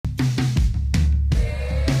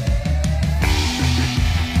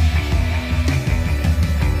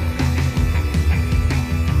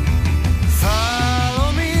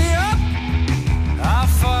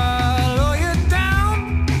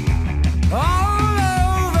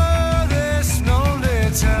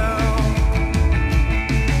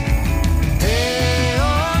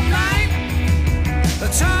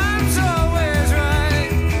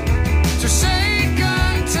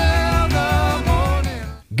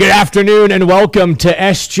Good afternoon and welcome to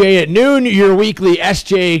SJ at Noon, your weekly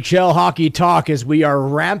SJHL hockey talk as we are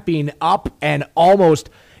ramping up and almost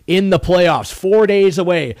in the playoffs. 4 days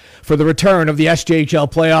away for the return of the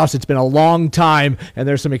SJHL playoffs. It's been a long time, and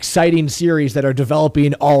there's some exciting series that are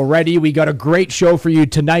developing already. We got a great show for you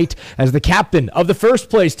tonight as the captain of the first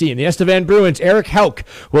place team, the Estevan Bruins, Eric Hauck,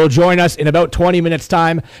 will join us in about 20 minutes'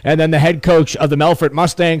 time, and then the head coach of the Melfort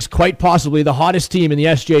Mustangs, quite possibly the hottest team in the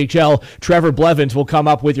SJHL, Trevor Blevins, will come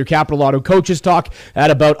up with your Capital Auto Coaches Talk at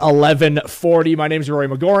about 11:40. My name is Rory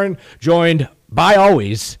McGoran, joined by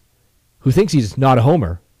always, who thinks he's not a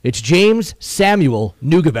homer, it's James Samuel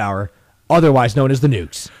Neugebauer, otherwise known as the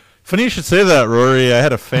Nukes. Funny you should say that, Rory. I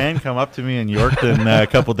had a fan come up to me in Yorkton a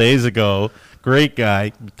couple days ago. Great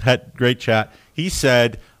guy. Had great chat. He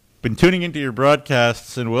said, been tuning into your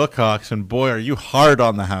broadcasts in Wilcox, and boy, are you hard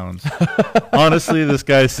on the Hounds. Honestly, this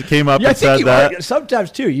guy came up and said that. Sometimes,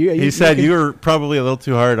 too. He said you were probably a little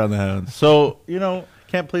too hard on the Hounds. So,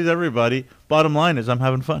 can't please everybody. Bottom line is I'm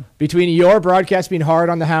having fun. Between your broadcast being hard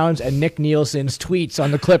on the Hounds and Nick Nielsen's tweets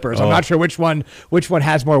on the Clippers, I'm not sure which one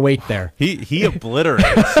has more weight there. He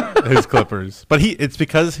obliterates his Clippers, but it's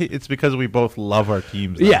because we both love our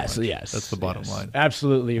teams. Yes, that's the bottom line.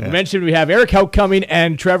 Absolutely. Yeah. We mentioned we have Eric Hauck coming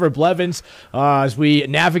and Trevor Blevins as we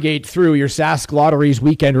navigate through your Sask Lotteries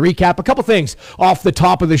weekend recap. A couple things off the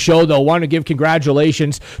top of the show, though. Want to give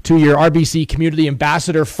congratulations to your RBC Community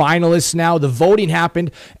Ambassador finalists. Now the voting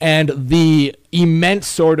happened, and the immense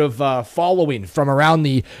sort of following from around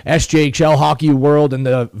the SJHL hockey world and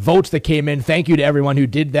the votes that came in. Thank you to everyone who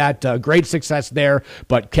did that. Great success there.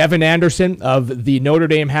 But Kevin Anderson of the Notre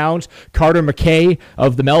Dame Hounds, Carter McKay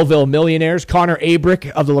of the Melville Millionaires, Connor Abrick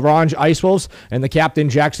of the LaRange Ice Wolves, and the captain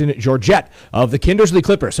Jackson Georgette of the Kindersley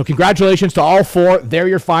Clippers. So congratulations to all four. They're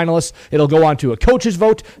your finalists. It'll go on to a coach's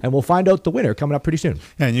vote, and we'll find out the winner coming up pretty soon.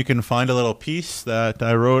 Yeah, and you can find a little piece that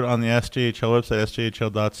I wrote on the SJHL website,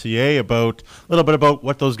 sjhl.ca, about a little bit about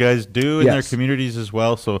what those guys do in their communities as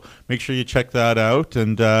well. So make sure you check that out,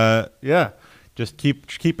 and just keep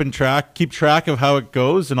track of how it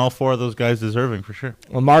goes, and all four of those guys deserving for sure.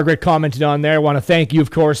 Well, Margaret commented on there. I want to thank you, of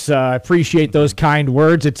course. I appreciate those kind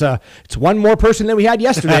words. It's one more person than we had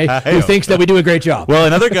yesterday who thinks that we do a great job. Well,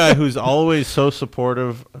 another guy who's always so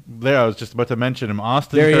supportive. There, I was just about to mention him.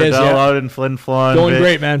 Austin Cardell out in Flin Flon. Doing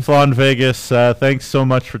great, man. Flon, Vegas. Thanks so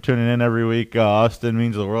much for tuning in every week. Austin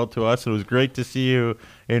means the world to us. It was great to see you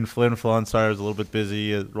in Flin Flon. Sorry, I was a little bit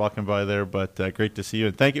busy walking by there, but great to see you,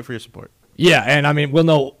 and thank you for your support. Yeah, and I mean, we'll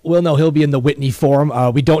know he'll be in the Whitney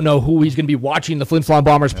Forum. We don't know who he's going to be watching the Flin Flon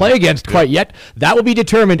Bombers play against quite yet. That will be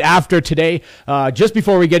determined after today. Just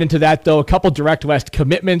before we get into that, though, a couple Direct West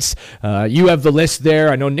commitments. You have the list there.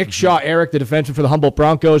 I know Nick Shaw, Eric, the defenseman for the Humboldt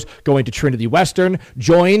Broncos, going to Trinity Western,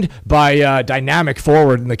 joined by dynamic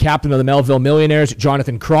forward and the captain of the Melville Millionaires,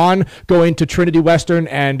 Jonathan Cron, going to Trinity Western,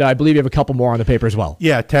 and I believe you have a couple more on the paper as well.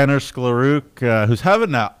 Yeah, Tanner Sklaruk, who's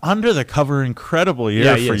having an under-the-cover incredible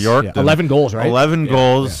year for Yorkton. Yeah, 11 goals, right? 11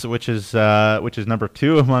 goals, which is number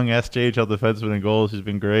 2 among SJHL defensemen in goals. He's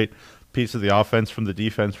been great. Piece of the offense from the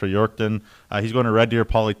defense for Yorkton. He's going to Red Deer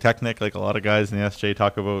Polytechnic, like a lot of guys in the SJ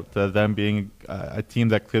talk about them being a team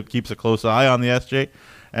that keeps a close eye on the SJ.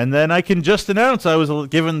 And then I can just announce I was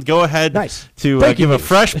given go-ahead to give a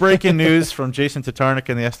fresh breaking news from Jason Tatarnik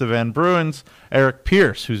and the Estevan Bruins. Eric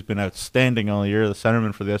Pierce, who's been outstanding all year, the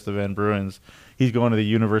centerman for the Estevan Bruins. He's going to the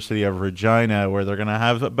University of Regina, where they're going to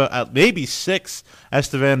have about maybe 6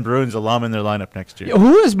 Estevan Bruins alum in their lineup next year.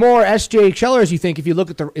 Who is more SJHLers, you think, if you look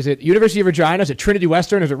at is it University of Regina, is it Trinity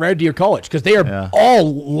Western, is it Red Deer College? Because they are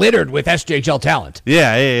all littered with SJHL talent.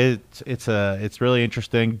 Yeah, it's really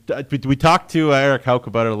interesting. We talked to Eric Hauck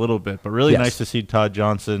about it a little bit, but really nice to see Todd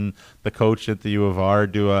Johnson, the coach at the U of R,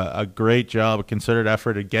 do a great job, a concerted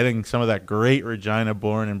effort at getting some of that great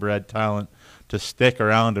Regina-born and bred talent to stick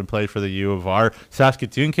around and play for the U of R.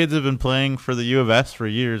 Saskatoon kids have been playing for the U of S for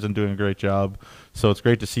years and doing a great job. So it's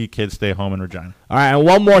great to see kids stay home in Regina. All right, and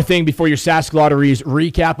one more thing before your Sask Lotteries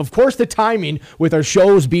recap. Of course, the timing with our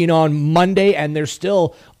shows being on Monday, and there's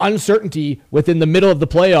still uncertainty within the middle of the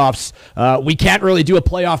playoffs. We can't really do a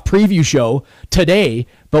playoff preview show today,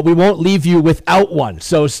 but we won't leave you without one.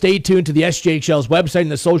 So stay tuned to the SJHL's website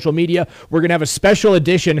and the social media. We're going to have a special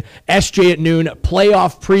edition SJ at Noon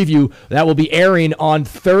playoff preview that will be airing on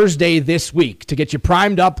Thursday this week. To get you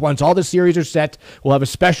primed up once all the series are set, we'll have a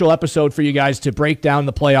special episode for you guys to break down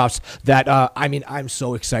the playoffs that, I'm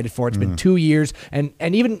so excited for. It's been 2 years and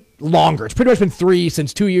even longer. It's pretty much been 3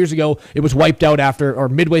 since 2 years ago. It was wiped out after or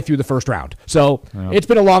midway through the first round. So it's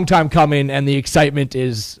been a long time coming, and the excitement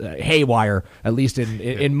is haywire, at least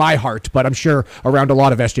in my heart, but I'm sure around a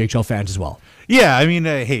lot of SJHL fans as well. Yeah, I mean,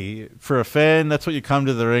 hey, for a fan, that's what you come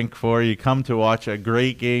to the rink for. You come to watch a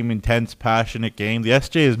great game, intense, passionate game. The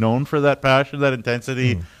SJ is known for that passion, that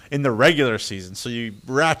intensity in the regular season. So you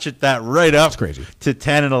ratchet that right up to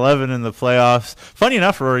 10 and 11 in the playoffs. Funny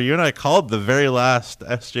enough, Rory, you and I called the very last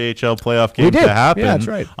SJHL playoff game to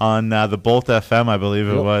happen on the Bolt FM, I believe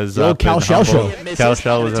it was. The old Cal Shell show. Cal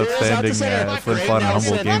Shell was outstanding. Flin Flon and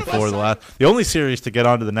Humboldt game 4, the only series to get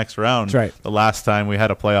on to the next round the last time we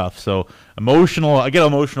had a playoff. So emotional. I get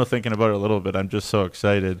emotional thinking about it a little bit. I'm just so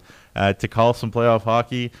excited to call some playoff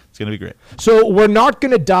hockey. It's going to be great. So we're not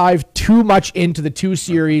going to dive too much into the 2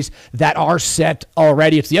 series that are set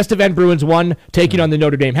already. It's the Estevan Bruins 1 taking on the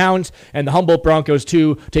Notre Dame Hounds, and the Humboldt Broncos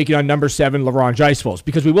 2 taking on number 7 La Ronge Icefalls,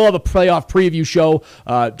 because we will have a playoff preview show.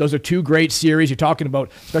 Those are 2 great series. You're talking about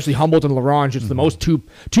especially Humboldt and La Ronge. It's the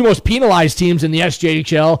two most penalized teams in the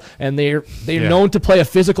SJHL, and they're known to play a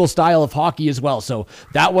physical style of hockey as well. So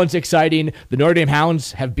that one's exciting. The Notre Dame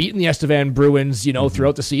Hounds have beaten the Estevan Bruins,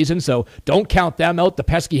 throughout the season. So don't count them out, the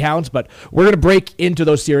pesky Hounds. But we're going to break into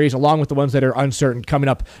those series along with the ones that are uncertain coming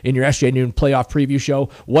up in your SJ Noon playoff preview show.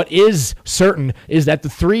 What is certain is that the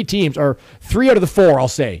 3 teams, or 3 out of the 4, I'll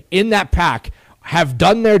say, in that pack have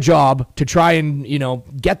done their job to try and,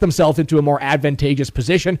 get themselves into a more advantageous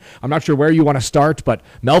position. I'm not sure where you want to start, but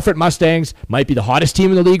Melfort Mustangs might be the hottest team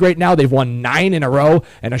in the league right now. They've won 9 in a row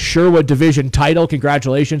and a Sherwood Division title.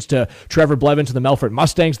 Congratulations to Trevor Blevins and the Melfort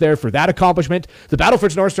Mustangs there for that accomplishment. The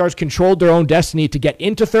Battlefords North Stars controlled their own destiny to get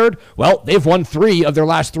into 3rd. Well, they've won 3 of their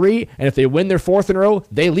last 3, and if they win their 4th in a row,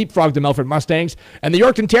 they leapfrog the Melfort Mustangs. And the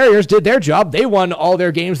Yorkton Terriers did their job. They won all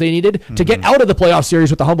their games they needed to get out of the playoff series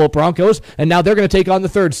with the Humboldt Broncos, and now they're going to take on the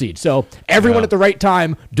 3rd seed. So everyone at the right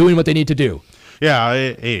time doing what they need to do. Yeah,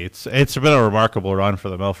 it's been a remarkable run for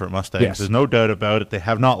the Melfort Mustangs. Yes. There's no doubt about it. They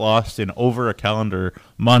have not lost in over a calendar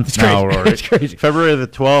month now. It's crazy. February the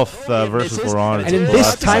 12th versus Laurent. And in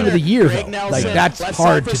this time of the year, though, that's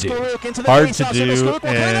hard to do.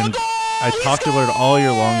 And I talked about it all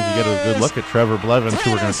year long. You get a good look at Trevor Blevins,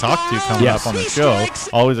 who we're going to talk to coming up on the show.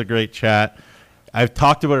 Always a great chat. I've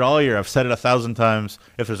talked about it all year. I've said it 1,000 times.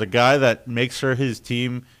 If there's a guy that makes sure his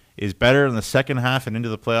team is better in the second half and into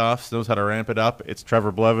the playoffs, knows how to ramp it up, it's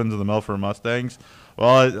Trevor Blevins of the Melfort Mustangs.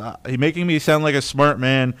 Well, he's making me sound like a smart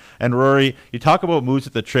man. And Rory, you talk about moves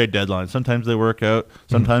at the trade deadline. Sometimes they work out,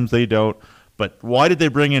 sometimes they don't. But why did they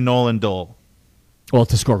bring in Nolan Dole? Well,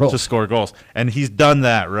 to score goals. To score goals. And he's done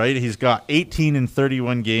that, right? He's got 18 in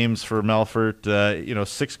 31 games for Melfort,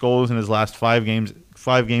 6 goals in his last 5 games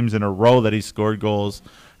in a row that he scored goals.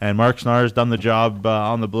 And Mark Snar's done the job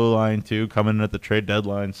on the blue line, too, coming in at the trade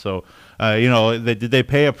deadline. So, did they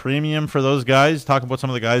pay a premium for those guys? Talk about some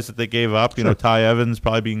of the guys that they gave up. Sure. Ty Evans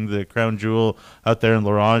probably being the crown jewel out there in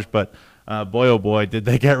Laurent. But, boy, oh boy, did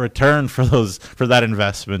they get returned for that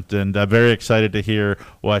investment. And very excited to hear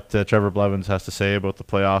what Trevor Blevins has to say about the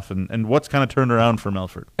playoff and what's kind of turned around for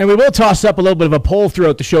Melfort. And we will toss up a little bit of a poll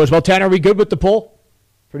throughout the show as well. Tanner, are we good with the poll?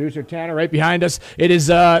 Producer Tanner right behind us. It is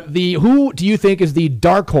who do you think is the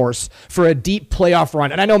dark horse for a deep playoff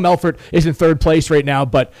run? And I know Melfort is in 3rd place right now,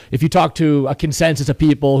 but if you talk to a consensus of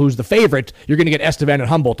people who's the favorite, you're going to get Estevan and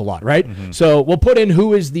Humboldt a lot, right? Mm-hmm. So we'll put in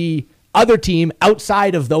who is the other team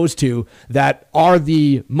outside of those 2 that are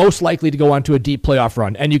the most likely to go on to a deep playoff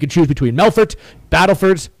run. And you can choose between Melfort,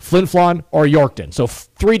 Battlefords, Flin Flon, or Yorkton. So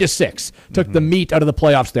 3 to 6 took the meat out of the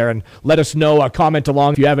playoffs there. And let us know, comment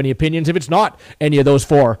along if you have any opinions. If it's not any of those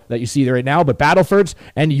 4 that you see there right now, but Battlefords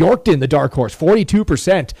and Yorkton, the dark horse,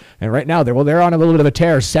 42%. And right now, they're on a little bit of a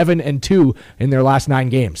tear, 7-2 in their last 9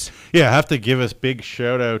 games. Yeah, I have to give us big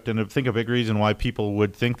shout out, and I think a big reason why people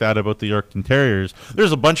would think that about the Yorkton Terriers.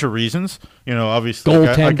 There's a bunch of reasons. Obviously,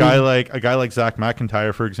 a guy like Zach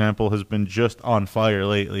McIntyre, for example, has been just on fire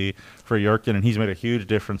lately for Yorkton, and he's made a huge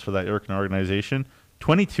difference for that Yorkton organization.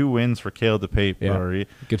 22 wins for Cale DePape, Rory.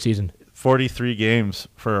 Good season. 43 games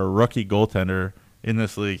for a rookie goaltender in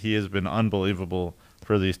this league. He has been unbelievable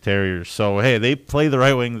for these Terriers. So, hey, they play the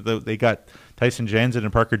right wing. They got Tyson Jansen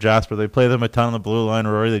and Parker Jasper. They play them a ton on the blue line,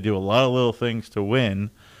 Rory. They do a lot of little things to win,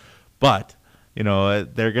 but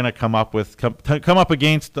they're going to come up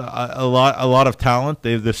against a lot of talent.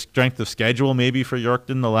 They have the strength of schedule maybe for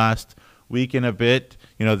Yorkton the last week and a bit.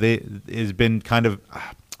 Has been kind of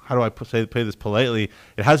how do I play this politely?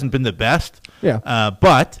 It hasn't been the best. Yeah.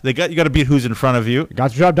 But you got to beat who's in front of you.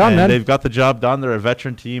 Got the job done, man. They've got the job done. They're a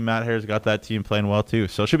veteran team. Matt Hare's got that team playing well too.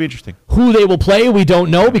 So it should be interesting. Who they will play, we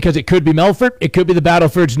don't know, because it could be Melfort. It could be the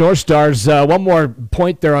Battlefords North Stars. One more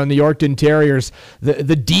point there on the Yorkton Terriers.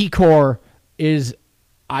 The D-core is,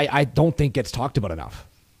 I don't think gets talked about enough.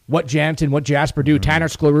 What Jansen, what Jasper do. Tanner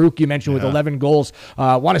Sklaruk, you mentioned, with 11 goals.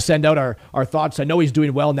 Want to send out our thoughts. I know he's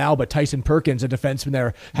doing well now, but Tyson Perkins, a defenseman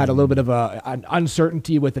there, had a little bit of an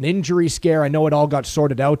uncertainty with an injury scare. I know it all got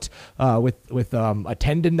sorted out with a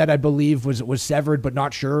tendon that I believe was severed, but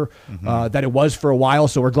not sure that it was for a while.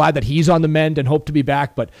 So we're glad that he's on the mend and hope to be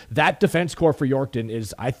back. But that defense core for Yorkton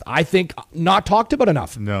is, I think, not talked about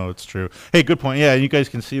enough. No, it's true. Hey, good point. Yeah, you guys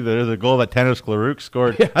can see there's a goal that Tanner Sklaruk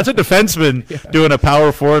scored. Yeah. That's a defenseman doing a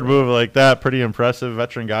power forward move like that. Pretty impressive.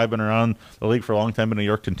 Veteran guy, been around the league for a long time, been a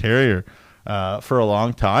Yorkton Terrier for a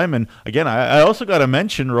long time. And again, I also got to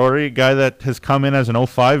mention Rory, a guy that has come in as an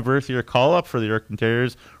 05 birth year call-up for the Yorkton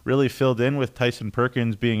Terriers, really filled in with Tyson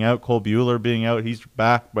Perkins being out, Cole Bueller being out. He's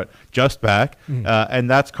back, but just back. And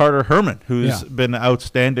that's Carter Herman, who's been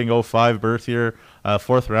outstanding 05 birth year,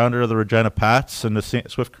 fourth rounder of the Regina Pats and the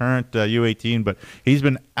Swift Current U18. But he's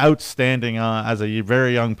been outstanding as a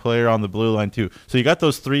very young player on the blue line too. So you got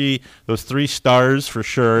those three stars for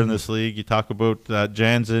sure in this league. You talk about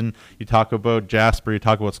Jansen, you talk about Jasper, you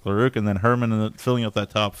talk about Sklaruk, and then Herman filling out that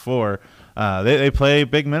top four. They play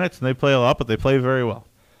big minutes and they play a lot, but they play very well.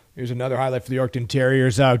 Here's another highlight for the Yorkton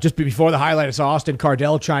Terriers. Just before the highlight, I saw Austin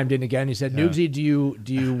Cardell chimed in again. He said, "Nugsy, do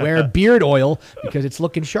you wear beard oil because it's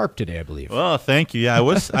looking sharp today? I believe." Well, thank you. Yeah,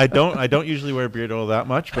 I don't usually wear beard oil that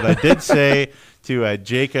much, but I did say to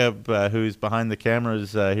Jacob, who's behind the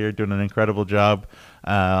cameras here, doing an incredible job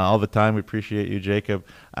all the time. We appreciate you, Jacob.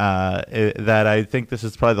 That I think this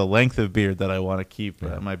is probably the length of beard that I want to keep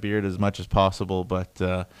my beard as much as possible,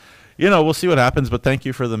 but. We'll see what happens, but thank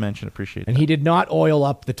you for the mention. Appreciate it. And he did not oil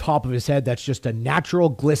up the top of his head. That's just a natural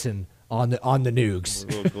glisten on the Nugs.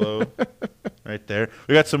 A little glow right there.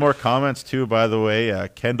 We got some more comments, too, by the way.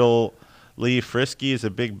 Kendall Lee Frisky is a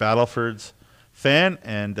big Battlefords fan,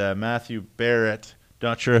 and Matthew Barrett,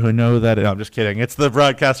 not sure who know that. No, I'm just kidding. It's the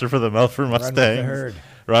broadcaster for the Melfort Mustangs.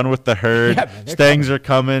 Run with the herd. Yeah, man, Stangs are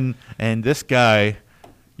coming, and this guy...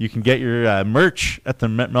 You can get your merch at the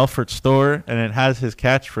Melfort store, and it has his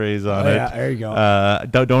catchphrase on it. Yeah, there you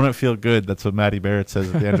go. Don't it feel good? That's what Matty Barrett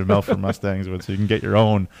says at the end of Melfort Mustangs. So you can get your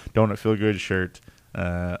own Don't It Feel Good shirt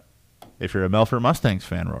if you're a Melfort Mustangs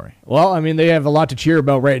fan, Rory. Well, I mean, they have a lot to cheer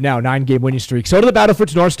about right now, 9-game winning streak. So do the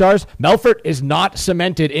Battlefords North Stars. Melfort is not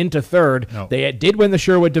cemented into third. No. They did win the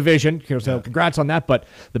Sherwood division, so congrats on that. But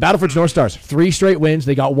the Battlefords North Stars, 3 straight wins.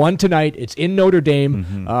 They got one tonight. It's in Notre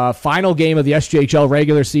Dame. Final game of the SJHL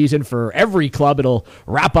regular season for every club. It'll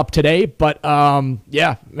wrap up today. But,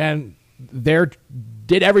 yeah, man,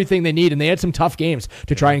 did everything they need, and they had some tough games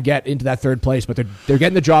to try and get into that third place, but they're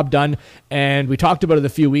getting the job done. And we talked about it a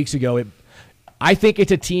few weeks ago. I think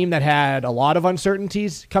it's a team that had a lot of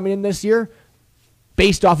uncertainties coming in this year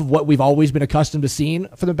based off of what we've always been accustomed to seeing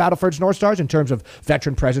from the Battlefords North Stars in terms of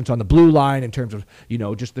veteran presence on the blue line, in terms of,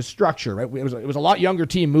 just the structure, right? It was a lot younger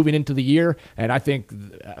team moving into the year, and I think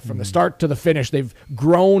from the start to the finish, they've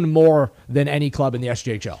grown more than any club in the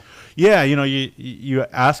SJHL. Yeah, you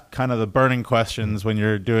ask kind of the burning questions when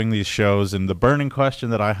you're doing these shows, and the burning question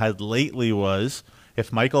that I had lately was,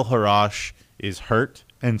 if Michael Harash is hurt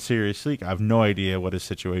and seriously, I have no idea what his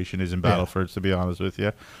situation is in Battlefords, to be honest with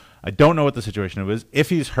you. I don't know what the situation is.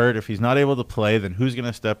 If he's hurt, if he's not able to play, then who's going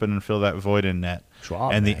to step in and fill that void in net?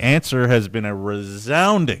 Schwab, and the answer has been a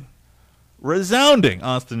resounding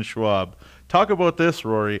Austin Schwab. Talk about this,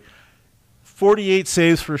 Rory. 48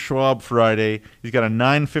 saves for Schwab Friday. He's got a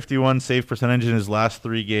 .951 save percentage in his last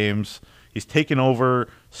 3 games. He's taken over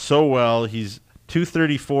so well. He's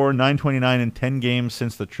 .234, .929 in 10 games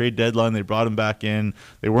since the trade deadline. They brought him back in.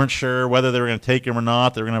 They weren't sure whether they were going to take him or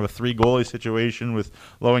not. They were going to have a 3-goalie situation with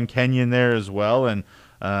Lowen Kenyon there as well. And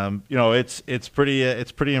it's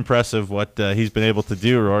pretty impressive what he's been able to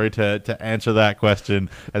do, Rory, to answer that question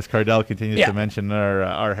as Cardell continues to mention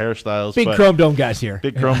our hairstyles. Big Chrome Dome guys here.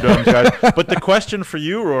 Big Chrome Dome guys. But the question for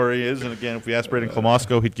you, Rory, is, and again, if we asked Braden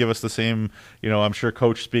Klamosko, he'd give us the same, I'm sure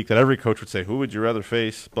coach speak that every coach would say, who would you rather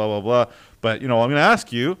face, blah, blah, blah. But, I'm going to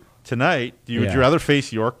ask you tonight, would you rather face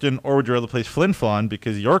Yorkton or would you rather place Flin Flon?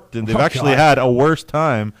 Because Yorkton, they've actually had a worse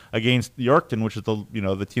time against Yorkton, which is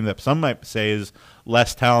the team that some might say is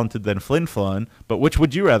less talented than Flin Flon. But which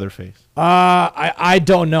would you rather face? I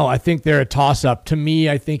don't know. I think they're a toss-up. To me,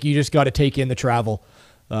 I think you just got to take in the travel.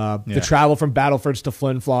 The travel from Battlefords to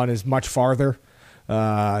Flin Flon is much farther.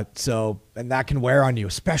 And that can wear on you,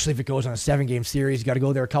 especially if it goes on a 7-game series. You got to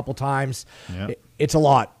go there a couple times. Yeah. It's a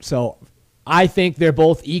lot. So I think they're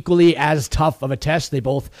both equally as tough of a test. They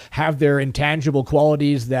both have their intangible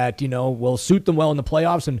qualities that, will suit them well in the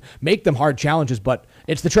playoffs and make them hard challenges, but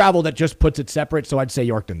it's the travel that just puts it separate. So I'd say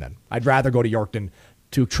Yorkton then. I'd rather go to Yorkton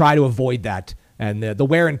to try to avoid that and the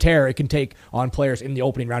wear and tear it can take on players in the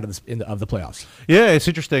opening round of the playoffs. Yeah, it's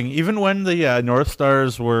interesting. Even when the North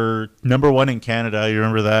Stars were number 1 in Canada, you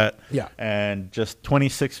remember that? Yeah. And just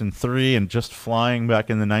 26-3 and just flying back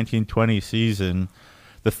in the 1920 season.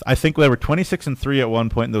 I think they were 26-3 at one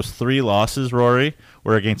point. And those 3 losses, Rory,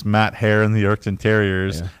 were against Matt Hare and the Yorkton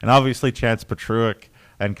Terriers. Yeah. And obviously Chance Petruic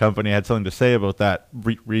and company had something to say about that,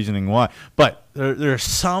 reasoning why. But there's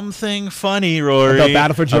something funny, Rory, about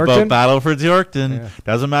Battleford's Yorkton. Yeah.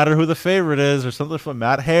 Doesn't matter who the favorite is. There's something from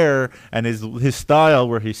Matt Hare and his style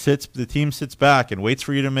where the team sits back and waits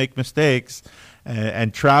for you to make mistakes.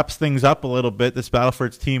 And traps things up a little bit. This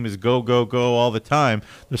Battleford's team is go, go, go all the time.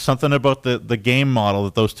 There's something about the game model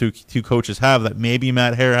that those two coaches have that maybe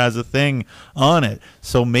Matt Hare has a thing on it.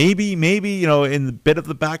 So maybe in the bit of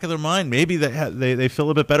the back of their mind, maybe they feel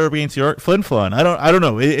a bit better against Flin Flon. I don't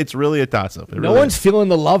know. It's really a toss-up. No one's feeling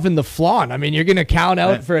the love in the Flon. I mean, you're going to count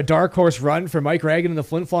out for a dark horse run for Mike Reagan and the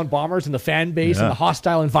Flin Flon Bombers and the fan base and the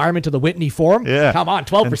hostile environment of the Whitney Forum? Yeah. Come on,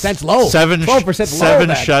 12%'s low. 12% low. 7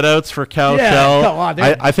 shutouts for Cal Shell. Come on,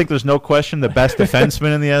 I think there's no question the best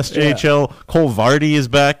defenseman in the SJHL. Yeah. Cole Vardy is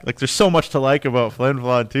back. Like, there's so much to like about Flin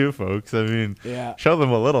Flon too, folks. I mean, show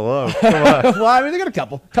them a little love. Come on. Well, I mean, they got a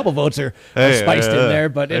couple votes are spiced in there,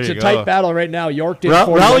 but it's a tight battle right now. Yorkton.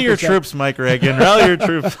 Rally your troops, Mike Reagan. Rally your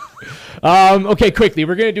troops. Okay, quickly,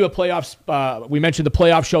 we're going to do a playoffs. We mentioned the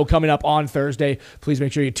playoff show coming up on Thursday. Please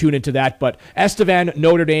make sure you tune into that. But Estevan,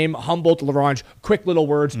 Notre Dame, Humboldt, La Ronge, quick little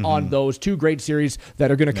words on those 2 great series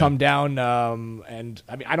that are going to come down. And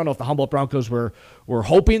I mean, I don't know if the Humboldt Broncos were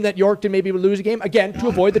hoping that Yorkton maybe would lose a game, again, to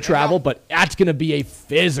avoid the travel, but that's going to be a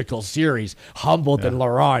physical series, Humboldt and La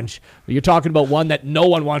Ronge. You're talking about one that no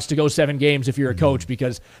one wants to go 7 games if you're a coach,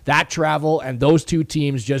 because that travel and those 2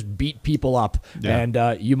 teams just beat people up, and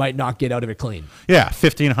you might not get out of it clean. Yeah,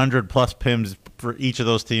 1,500 plus PIMs for each of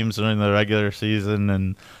those teams during the regular season,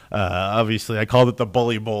 and obviously I called it the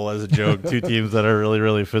Bully Bowl as a joke. 2 teams that are really,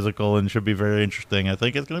 really physical and should be very interesting. I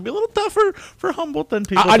think it's going to be a little tougher for Humboldt than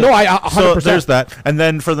people think. I know, 100%. So there's that. And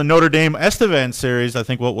then for the Notre Dame Estevan series, I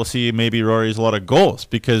think what we'll see maybe, Rory, is a lot of goals,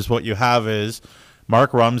 because what you have is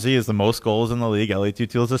Mark Rumsey is the most goals in the league. Elliot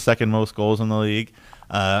Tutil is the second most goals in the league.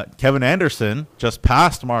 Kevin Anderson just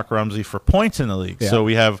passed Mark Rumsey for points in the league. Yeah. So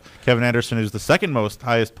we have Kevin Anderson, who's the second most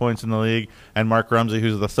highest points in the league, and Mark Rumsey,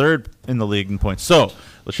 who's the third in the league in points. So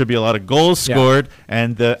there should be a lot of goals scored,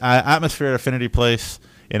 and the atmosphere at Affinity Place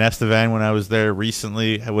in Estevan when I was there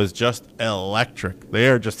recently was just electric. They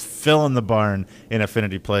are just filling the barn in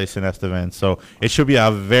Affinity Place in Estevan. So it should be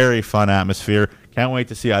a very fun atmosphere. Can't wait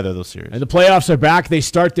to see either of those series. And the playoffs are back. They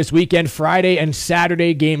start this weekend, Friday and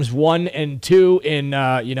Saturday, games 1 and 2 in,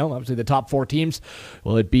 obviously the top 4 teams.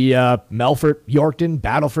 Will it be Melfort, Yorkton,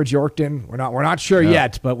 Battleford's Yorkton? We're not sure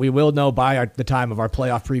yet, but we will know by the time of our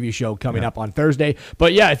playoff preview show coming up on Thursday.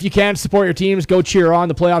 But yeah, if you can support your teams, go cheer on.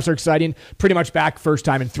 The playoffs are exciting. Pretty much back first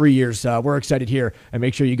time in 3 years. We're excited here, and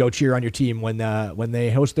make sure you go cheer on your team when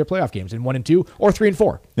they host their playoff games in 1 and 2 or 3 and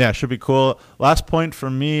 4. Yeah, it should be cool. Last point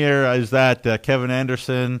from me here is that Kevin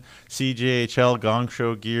Anderson, CJHL Gong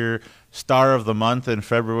Show gear, star of the month in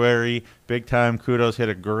February. Big time kudos. He had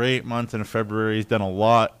a great month in February. He's done a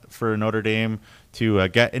lot for Notre Dame to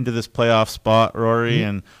get into this playoff spot, Rory.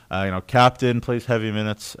 And, captain, plays heavy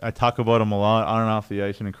minutes. I talk about him a lot on and off the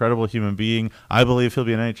ice. An incredible human being. I believe he'll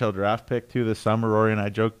be an NHL draft pick, too, this summer. Rory and I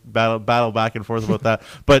battle back and forth about that.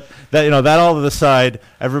 But, that all to the side,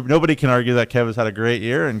 nobody can argue that Kevin's had a great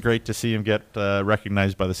year, and great to see him get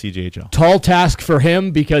recognized by the CJHL. Tall task for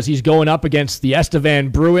him, because he's going up against the Estevan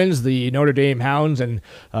Bruins, the Notre Dame Hounds, and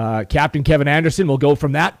Captain Kevin Anderson will go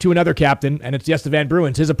from that to another captain, and it's the Estevan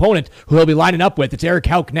Bruins. His opponent, who he'll be lining up with, it's Eric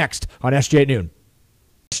Hauk next on SJ at Noon.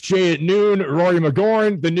 SJ at Noon, Rory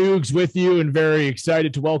McGorn, the Noogs with you, and very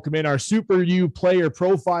excited to welcome in our Super U player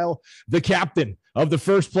profile, the captain of the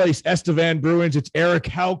first place Estevan Bruins. It's Eric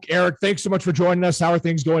Hauk. Eric, thanks so much for joining us. How are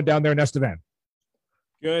things going down there in Estevan?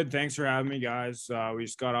 Good. Thanks for having me, guys. We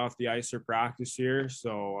just got off the ice for practice here,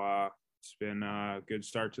 so it's been a good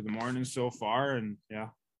start to the morning so far, and yeah.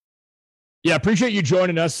 Yeah, appreciate you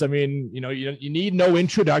joining us. I mean, you need no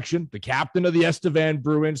introduction. The captain of the Estevan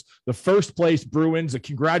Bruins, the first place Bruins.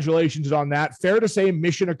 Congratulations on that. Fair to say,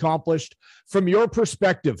 mission accomplished. From your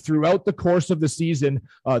perspective, throughout the course of the season,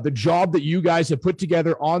 the job that you guys have put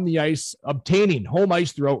together on the ice, obtaining home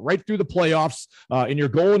ice throughout, right through the playoffs, in your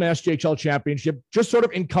goal in SJHL championship, just sort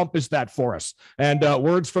of encompass that for us. And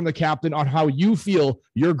words from the captain on how you feel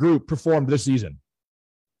your group performed this season.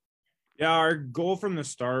 Yeah, our goal from the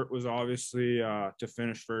start was obviously to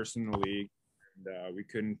finish first in the league. And, we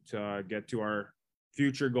couldn't get to our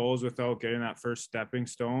future goals without getting that first stepping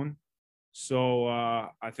stone. So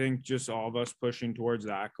I think just all of us pushing towards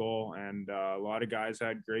that goal, and a lot of guys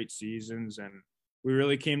had great seasons, and we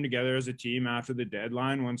really came together as a team after the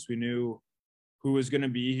deadline once we knew who was going to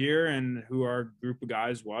be here and who our group of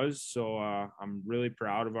guys was. So I'm really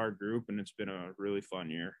proud of our group, and it's been a really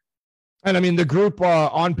fun year. And I mean, the group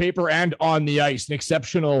on paper and on the ice, an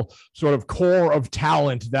exceptional sort of core of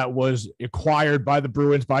talent that was acquired by the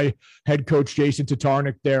Bruins by head coach Jason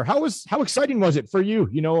Tatarnic there. How exciting was it for you?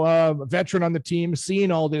 A veteran on the team,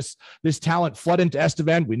 seeing all this talent flood into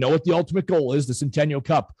Estevan. We know what the ultimate goal is, the Centennial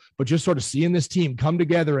Cup, but just sort of seeing this team come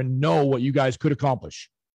together and know what you guys could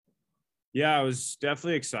accomplish. Yeah, it was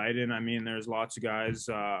definitely exciting. I mean, there's lots of guys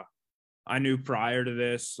I knew prior to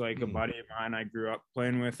this, like a buddy of mine I grew up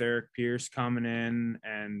playing with, Eric Pierce, coming in,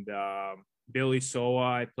 and Billy Soa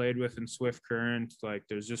I played with in Swift Current. Like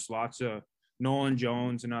there's just lots of Nolan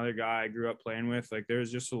Jones, another guy I grew up playing with. Like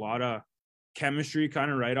there's just a lot of chemistry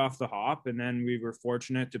kind of right off the hop. And then we were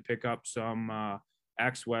fortunate to pick up some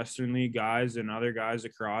ex-Western League guys and other guys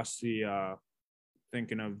across the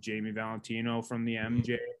thinking of Jamie Valentino from the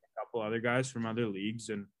MJ, a couple other guys from other leagues,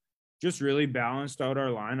 and just really balanced out our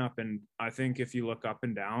lineup. And I think if you look up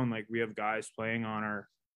and down, like we have guys playing on our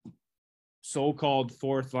so-called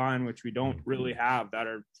fourth line, which we don't really have, that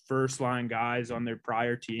are first line guys on their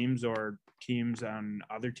prior teams or teams on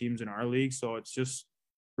other teams in our league. So it's just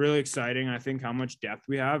really exciting. I think how much depth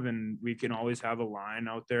we have, and we can always have a line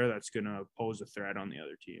out there that's going to pose a threat on the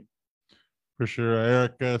other team. For sure,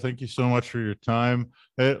 Eric. Thank you so much for your time.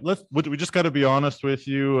 We just got to be honest with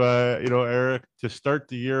you. Eric, to start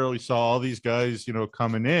the year, we saw all these guys,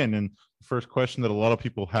 coming in, and the first question that a lot of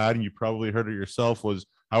people had, and you probably heard it yourself, was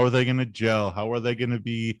how are they going to gel? How are they going to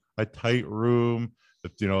be a tight room?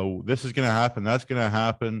 If, this is going to happen, that's going to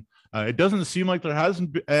happen. It doesn't seem like there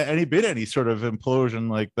hasn't been any sort of implosion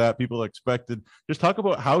like that people expected. Just talk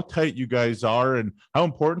about how tight you guys are and how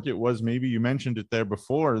important it was. Maybe you mentioned it there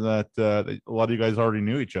before that a lot of you guys already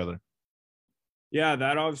knew each other. Yeah,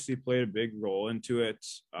 that obviously played a big role into it.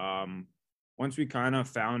 Once we kind of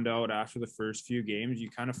found out after the first few games, you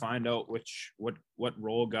kind of find out what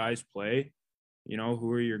role guys play.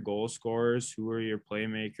 Who are your goal scorers? Who are your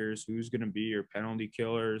playmakers? Who's going to be your penalty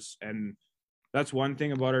killers? And that's one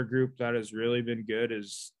thing about our group that has really been good,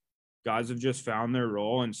 is guys have just found their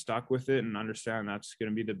role and stuck with it and understand that's going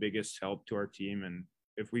to be the biggest help to our team. And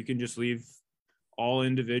if we can just leave all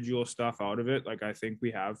individual stuff out of it, like I think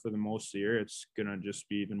we have for the most year, it's going to just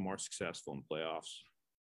be even more successful in playoffs.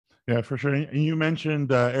 Yeah, for sure. And you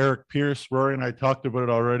mentioned Eric Pierce. Rory and I talked about it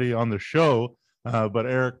already on the show. But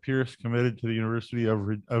Eric Pierce committed to the University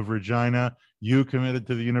of Regina. You committed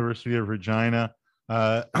to the University of Regina.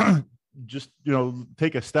 Just,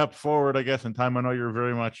 take a step forward, I guess, in time. I know you're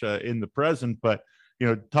very much in the present, but,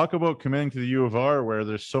 talk about committing to the U of R where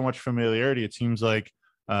there's so much familiarity. It seems like,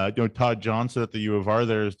 Todd Johnson at the U of R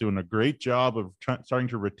there is doing a great job of starting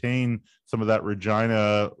to retain some of that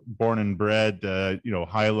Regina born and bred,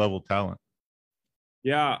 high level talent.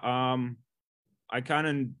 Yeah.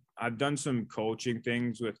 I've done some coaching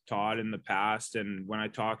things with Todd in the past, and when I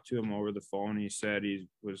talked to him over the phone, he said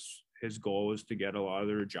his goal was to get a lot of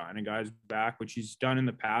the Regina guys back, which he's done in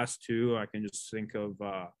the past too. I can just think of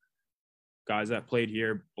guys that played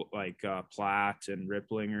here like Platt and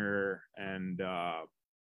Ripplinger and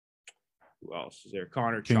who else is there?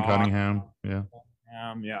 Connor King Chalk. Cunningham. Yeah.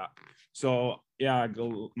 Yeah. So yeah,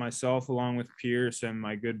 myself along with Pierce and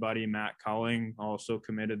my good buddy Matt Culling also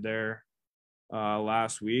committed there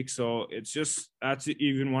last week. So that's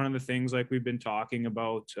even one of the things like we've been talking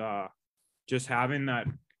about, just having that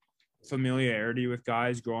familiarity with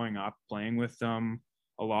guys growing up, playing with them,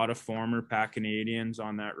 a lot of former Pac Canadians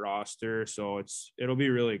on that roster. So it'll be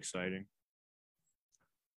really exciting.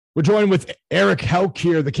 We're joined with Eric Hauk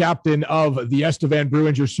here, the captain of the Estevan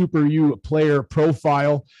Bruins, your Super U player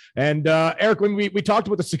profile. And Eric, when we talked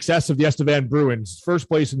about the success of the Estevan Bruins, first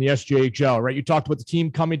place in the SJHL, right? You talked about the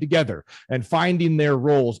team coming together and finding their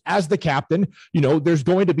roles. As the captain, you know, there's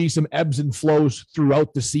going to be some ebbs and flows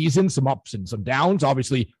throughout the season, some ups and some downs,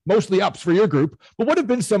 obviously mostly ups for your group. But what have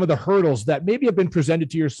been some of the hurdles that maybe have been presented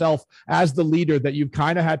to yourself as the leader that you've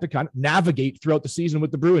kind of had to navigate throughout the season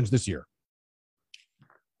with the Bruins this year?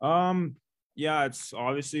 Yeah, it's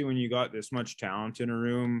obviously when you got this much talent in a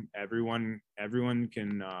room, everyone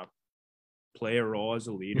can play a role as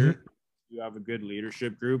a leader. Mm-hmm. You have a good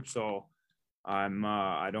leadership group, so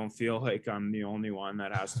I don't feel like I'm the only one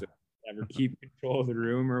that has to ever keep control of the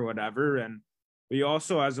room or whatever. But you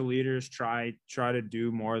also, as a leader, try to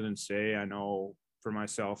do more than say. I know for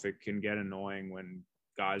myself, it can get annoying when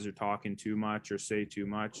guys are talking too much or say too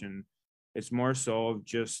much, and it's more so of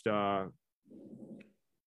just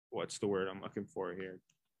what's the word I'm looking for here?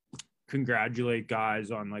 Congratulate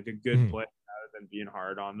guys on like a good play rather than being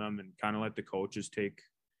hard on them, and kind of let the coaches take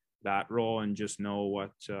that role and just know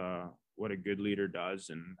what a good leader does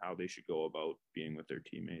and how they should go about being with their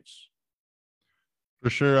teammates. For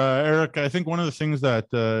sure. Eric, I think one of the things that,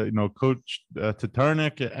 Coach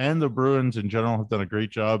Tatarnic and the Bruins in general have done a great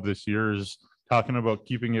job this year is talking about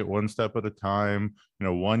keeping it one step at a time,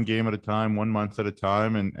 one game at a time, 1 month at a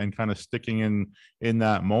time, and kind of sticking in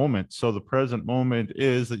that moment. So the present moment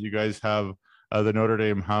is that you guys have the Notre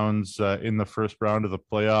Dame Hounds in the first round of the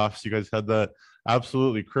playoffs. You guys had that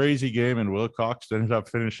absolutely crazy game, and Wilcox ended up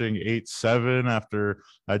finishing 8-7 after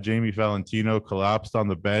Jamie Valentino collapsed on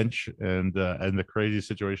the bench, and the crazy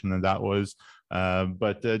situation that was.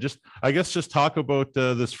 But just talk about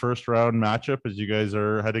this first round matchup as you guys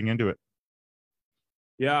are heading into it.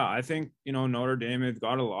 Yeah, I think, Notre Dame have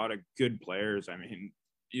got a lot of good players. I mean,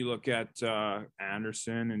 you look at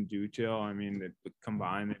Anderson and Dutil. I mean, they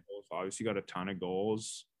combined, they both obviously got a ton of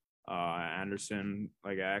goals. Anderson,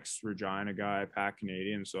 like ex-Regina guy, Pat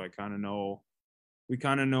Canadian. So we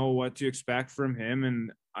kind of know what to expect from him.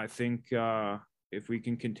 And I think if we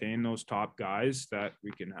can contain those top guys, that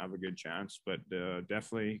we can have a good chance. But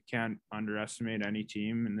definitely can't underestimate any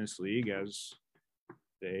team in this league, as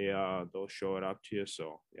they'll show it up to you.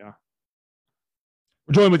 So yeah.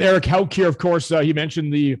 We're joined with Eric Hauk here. Of course, he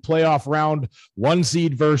mentioned the playoff round, 1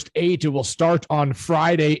 seed versus 8. It will start on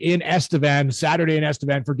Friday in Estevan, Saturday in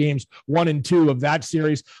Estevan for games 1 and 2 of that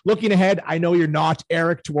series. Looking ahead, I know you're not,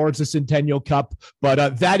 Eric, towards the Centennial Cup,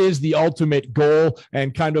 but that is the ultimate goal.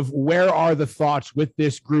 And kind of where are the thoughts with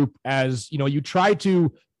this group as, you try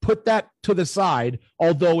to put that to the side,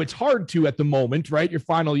 although it's hard to at the moment, right? Your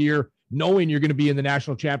final year, knowing you're going to be in the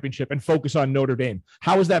national championship, and focus on Notre Dame.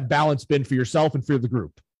 How has that balance been for yourself and for the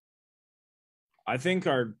group? I think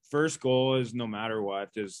our first goal is, no matter what,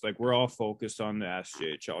 is like we're all focused on the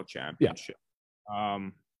SJHL championship. Yeah.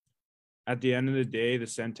 At the end of the day, the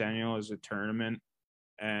Centennial is a tournament,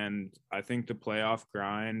 and I think the playoff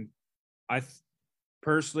grind,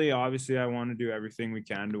 personally, obviously, I want to do everything we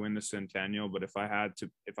can to win the Centennial, but if I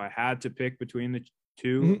had to pick between the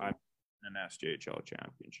two, I'd win an SJHL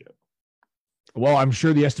championship. Well, I'm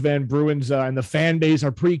sure the Estevan Bruins and the fan base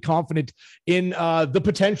are pretty confident in the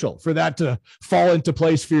potential for that to fall into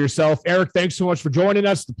place for yourself. Eric, thanks so much for joining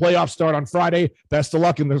us. The playoffs start on Friday. Best of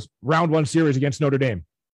luck in the round 1 series against Notre Dame.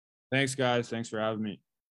 Thanks, guys. Thanks for having me.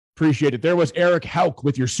 Appreciate it. There was Eric Hauk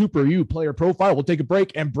with your Super U player profile. We'll take a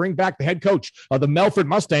break and bring back the head coach of the Melfort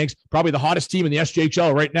Mustangs, probably the hottest team in the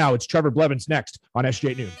SJHL right now. It's Trevor Blevins next on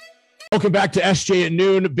SJ at Noon. Welcome back to SJ at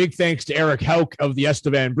Noon. Big thanks to Eric Hauk of the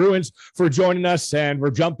Estevan Bruins for joining us. And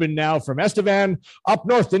we're jumping now from Estevan up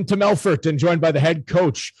north into Melfort, and joined by the head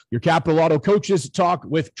coach, your Capital Auto coaches, talk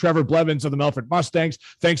with Trevor Blevins of the Melfort Mustangs.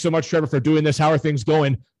 Thanks so much, Trevor, for doing this. How are things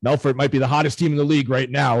going? Melfort might be the hottest team in the league right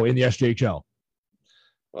now in the SJHL.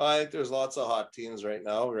 Well, I think there's lots of hot teams right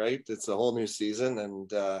now, right? It's a whole new season,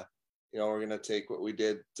 and, we're going to take what we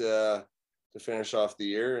did to finish off the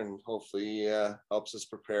year, and hopefully helps us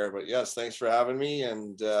prepare. But yes, thanks for having me,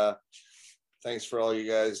 and thanks for all you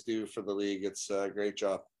guys do for the league. It's a great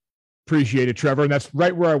job. Appreciate it, Trevor. And that's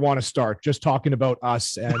right where I want to start, just talking about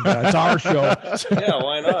us, and it's our show. Yeah,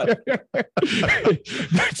 why not?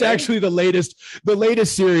 It's actually the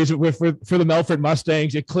latest series for the Melfort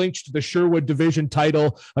Mustangs. It clinched the Sherwood Division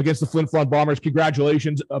title against the Flin Flon Bombers.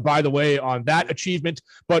 Congratulations, by the way, on that achievement.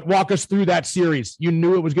 But walk us through that series. You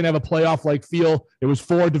knew it was going to have a playoff-like feel. It was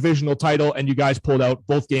 4 divisional title, and you guys pulled out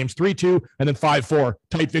both games, 3-2 and then 5-4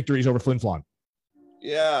 tight victories over Flin Flon.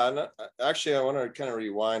 Yeah, and actually, I want to kind of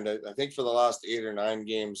rewind. I think for the last 8 or 9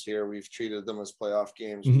 games here, we've treated them as playoff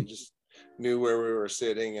games. Mm-hmm. We just knew where we were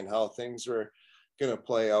sitting and how things were going to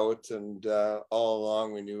play out. And all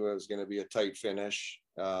along, we knew it was going to be a tight finish.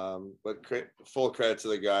 But full credit to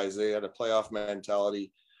the guys. They had a playoff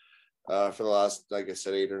mentality for the last, like I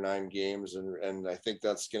said, 8 or 9 games. And I think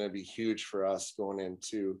that's going to be huge for us going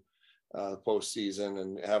into the postseason,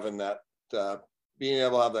 and having that, being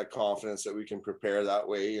able to have that confidence that we can prepare that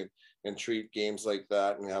way and treat games like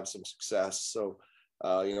that and have some success. So,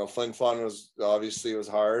 Flin Flon was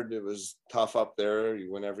hard. It was tough up there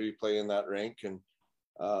whenever you play in that rink, and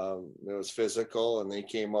it was physical, and they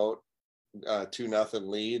came out 2-0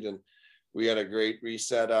 lead, and we had a great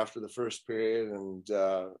reset after the first period, and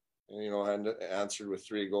had answered with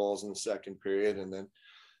 3 goals in the second period. And then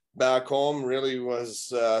back home really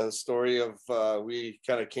was a story of we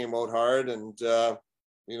kind of came out hard, and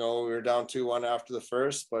we were down 2-1 after the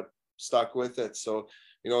first, but stuck with it. So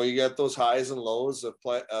you get those highs and lows of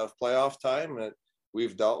playoff time that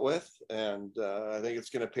we've dealt with, and I think it's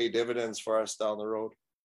going to pay dividends for us down the road.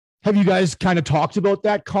 Have you guys kind of talked about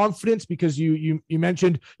that confidence? Because you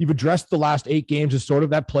mentioned you've addressed the last 8 games as sort of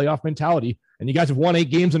that playoff mentality, and you guys have won 8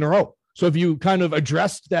 games in a row. So have you kind of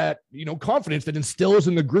addressed that, confidence that instills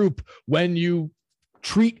in the group when you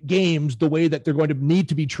treat games the way that they're going to need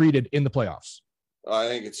to be treated in the playoffs? I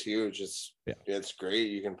think it's huge. It's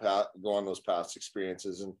great. You can go on those past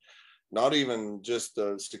experiences, and not even just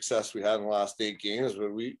the success we had in the last 8 games,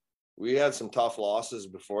 but we had some tough losses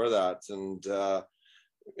before that, and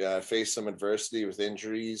faced some adversity with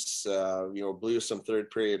injuries, blew some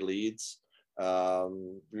third period leads,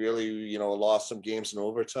 really, lost some games in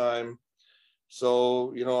overtime.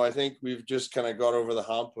 So, I think we've just kind of got over the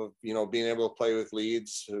hump of, being able to play with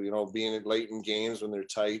leads, being late in games when they're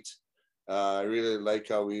tight. I really like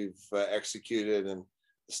how we've executed and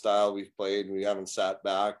the style we've played. We haven't sat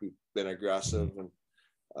back. We've been aggressive. And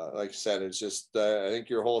like I said, it's just, I think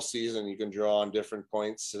your whole season, you can draw on different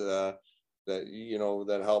points that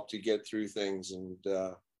helped you get through things. And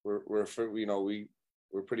we're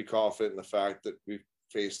pretty confident in the fact that we've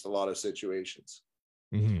faced a lot of situations.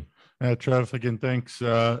 Mm-hmm. Trev, again, thanks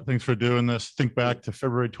for doing this. Think back to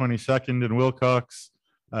February 22nd in Wilcox.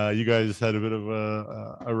 You guys had a bit of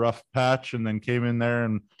a rough patch, and then came in there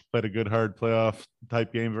and played a good, hard playoff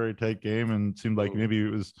type game, very tight game, and it seemed like maybe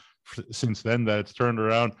it was since then that it's turned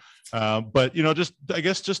around. But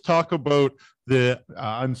just talk about the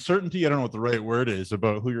uncertainty. I don't know what the right word is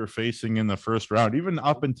about who you're facing in the first round. Even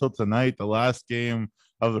up until tonight, the last game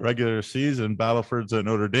of the regular season, Battleford's at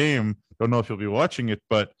Notre Dame. Don't know if you'll be watching it,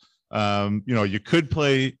 but you could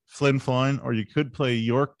play Flin Flon or you could play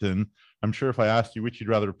Yorkton. I'm sure if I asked you which you'd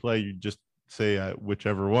rather play, you'd just say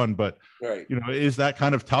whichever one. But right. Is that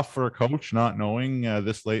kind of tough for a coach not knowing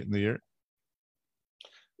this late in the year?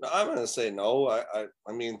 No, I'm going to say no.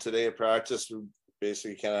 I mean, today at practice, we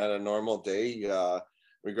basically kind of had a normal day.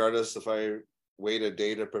 Regardless if I wait a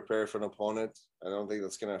day to prepare for an opponent, I don't think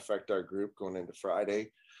that's going to affect our group going into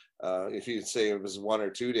Friday. If you'd say it was 1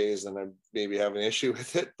 or 2 days, then I'd maybe have an issue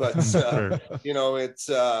with it. But, Sure.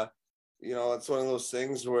 It's one of those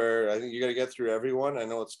things where I think you got to get through everyone. I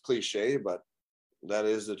know it's cliche, but that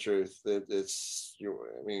is the truth.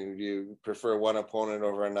 You prefer one opponent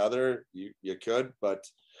over another, you could, but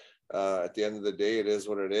at the end of the day, it is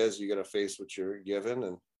what it is. You got to face what you're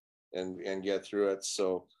given and get through it.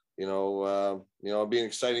 So, it'll be an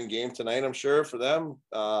exciting game tonight, I'm sure, for them.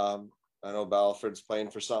 I know Battleford's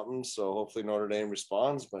playing for something, so hopefully Notre Dame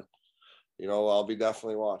responds, but I'll be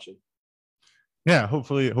definitely watching. Yeah,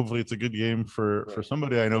 hopefully it's a good game for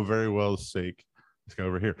somebody I know very well's sake. Let's go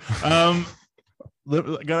over here.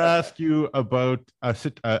 Gotta ask you about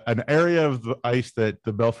an area of the ice that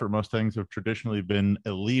the Belfort Mustangs have traditionally been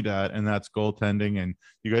elite at, and that's goaltending. And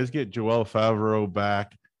you guys get Joel Favreau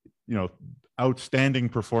back, outstanding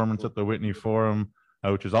performance at the Whitney Forum,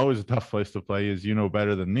 which is always a tough place to play, as you know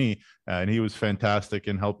better than me. And he was fantastic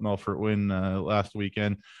in helping Melfort win last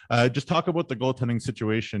weekend. Just talk about the goaltending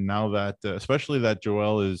situation now that, especially that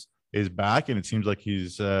Joel is back, and it seems like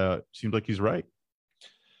he's right.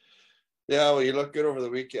 Yeah, well, you look good over the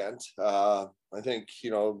weekend. I think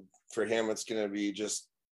for him, it's going to be just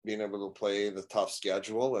being able to play the tough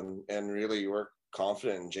schedule and really work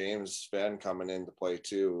confident in James Venn coming into play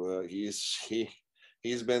too.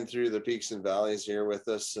 He's been through the peaks and valleys here with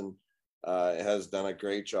us, and has done a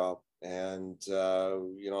great job. And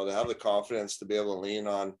to have the confidence to be able to lean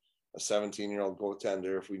on a 17-year-old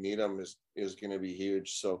goaltender if we need him is going to be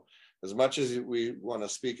huge. So as much as we want to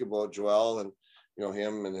speak about Joel and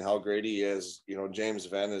him and how great he is, James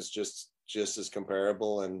Venn is just as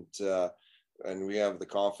comparable, and we have the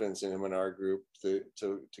confidence in him in our group to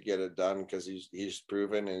get it done because he's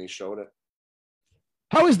proven and he showed it.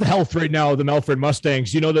 How is the health right now of the Melfort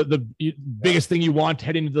Mustangs? You know, the biggest thing you want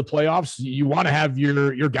heading into the playoffs, you want to have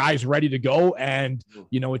your guys ready to go. And,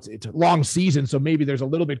 you know, it's a long season, so maybe there's a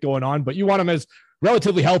little bit going on, but you want them as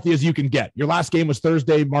relatively healthy as you can get. Your last game was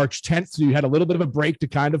Thursday, March 10th, so you had a little bit of a break to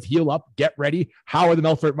kind of heal up, get ready. How are the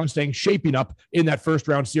Melfort Mustangs shaping up in that first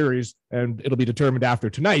round series? And it'll be determined after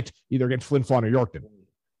tonight, either against Flin Flon or Yorkton.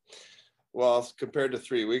 Well, compared to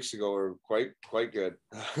 3 weeks ago, we're quite good.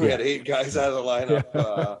 We had 8 guys out of the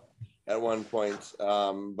lineup at one point,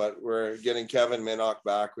 but we're getting Kevin Minnock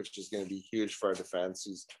back, which is going to be huge for our defense.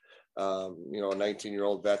 He's, you know, a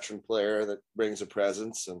 19-year-old veteran player that brings a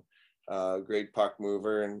presence and great puck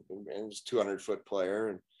mover and he's a 200-foot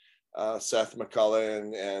player. And Seth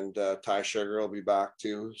McCullough and Ty Sugar will be back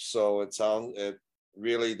too. So it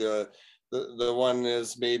really the one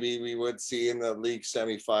is maybe we would see in the league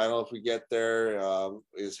semifinal if we get there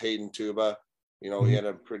is Hayden Tuba. You know, he had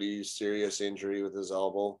a pretty serious injury with his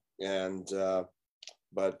elbow, and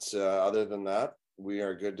but other than that, we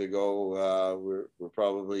are good to go. We're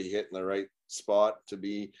probably hitting the right spot to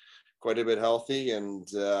be quite a bit healthy, and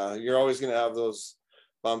you're always going to have those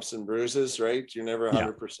bumps and bruises, right? You're never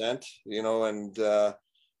 100%, you know, and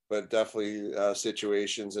but definitely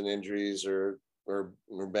situations and injuries are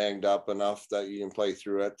banged up enough that you can play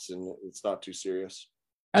through it and it's not too serious.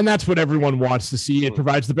 And that's what everyone wants to see. It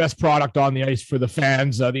provides the best product on the ice for the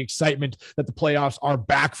fans, the excitement that the playoffs are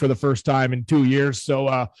back for the first time in 2 years.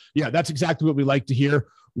 So, yeah, that's exactly what we like to hear.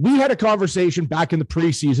 We had a conversation back in the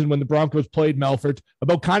preseason when the Broncos played Melfort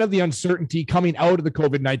about kind of the uncertainty coming out of the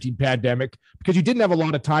COVID-19 pandemic because you didn't have a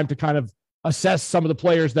lot of time to kind of assess some of the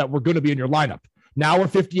players that were going to be in your lineup. Now we're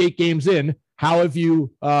 58 games in. How have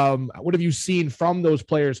you, what have you seen from those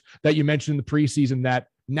players that you mentioned in the preseason that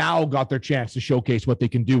now got their chance to showcase what they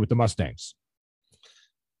can do with the Mustangs?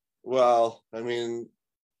 Well, I mean,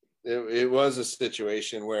 it was a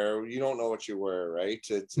situation where you don't know what you were, right?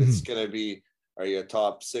 It's going to be, are you a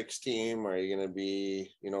top 6 team? Are you going to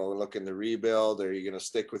be, you know, looking to rebuild? Are you going to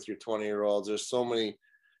stick with your 20-year-olds? There's so many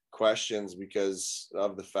questions because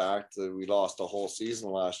of the fact that we lost a whole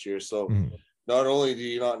season last year. So not only do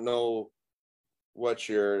you not know what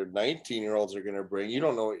your 19-year-olds are going to bring, you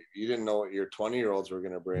didn't know what your 20-year-olds were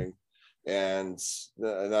going to bring, and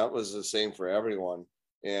that was the same for everyone.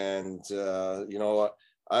 And you know,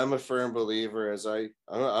 I'm a firm believer,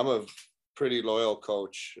 I'm a pretty loyal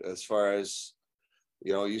coach as far as,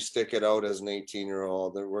 you know, you stick it out as an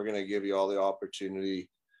 18-year-old, and we're going to give you all the opportunity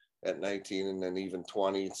at 19 and then even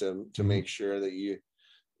 20 to make sure that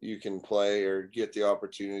you can play or get the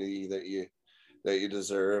opportunity that you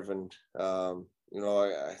deserve. And you know,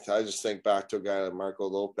 I just think back to a guy like Marco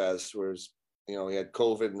Lopez, where, you know, he had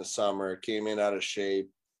COVID in the summer, came in out of shape,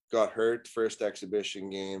 got hurt first exhibition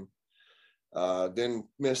game, didn't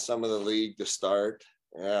miss some of the league to start.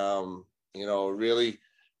 You know, really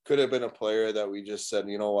could have been a player that we just said,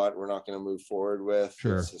 you know what, we're not going to move forward with.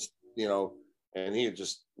 Sure. It's just, you know, and he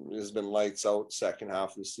has been lights out second half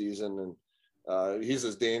of the season. And he's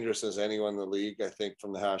as dangerous as anyone in the league, I think,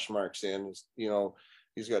 from the hash marks in. You know,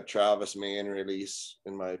 he's got Travis May release,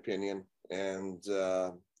 in my opinion. And,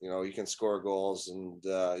 you know, he can score goals, and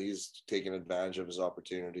he's taking advantage of his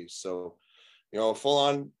opportunities. So, you know,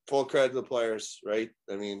 full credit to the players, right?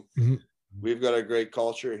 I mean, we've got a great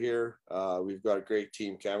culture here. We've got a great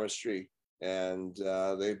team chemistry, and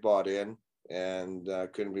they bought in, and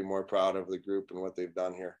couldn't be more proud of the group and what they've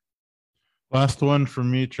done here. Last one for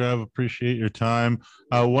me, Trev. Appreciate your time.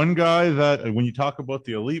 One guy that, when you talk about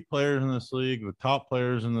the elite players in this league, the top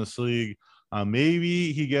players in this league,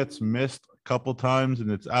 maybe he gets missed a couple times,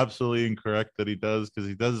 and it's absolutely incorrect that he does, because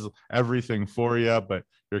he does everything for you. But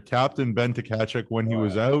your captain, Ben Tkachuk, when he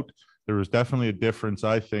was out, there was definitely a difference,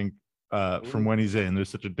 I think, from when he's in. There's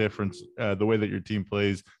such a difference, the way that your team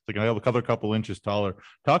plays. It's like another couple inches taller.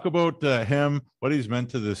 Talk about him, what he's meant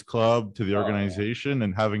to this club, to the organization,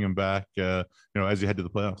 and having him back, you know, as you head to the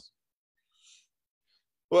playoffs.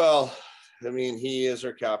 Well, I mean, he is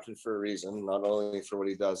our captain for a reason, not only for what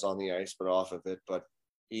he does on the ice, but off of it. But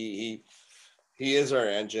he is our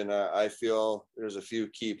engine. I feel there's a few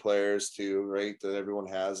key players too, right, that everyone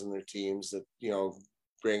has in their teams that, you know,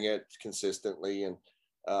 bring it consistently. And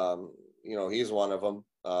you know, he's one of them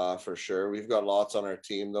for sure. We've got lots on our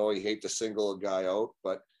team, though. You hate to single a guy out,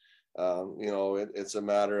 but you know, it's a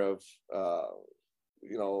matter of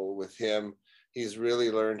you know, with him, he's really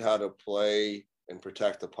learned how to play and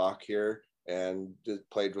protect the puck here, and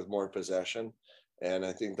played with more possession. And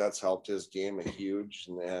I think that's helped his game a huge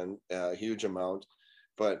amount.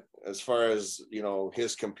 But as far as, you know,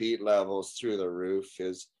 his compete levels through the roof,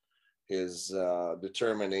 his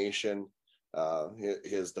determination,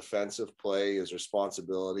 his defensive play, his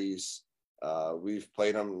responsibilities. We've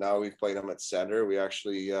played him at center. We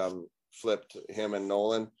actually flipped him and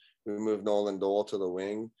Nolan. We moved Nolan Dole to the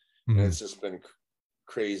wing, and it's just been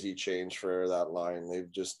crazy change for that line.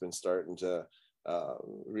 They've just been starting to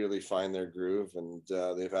really find their groove, and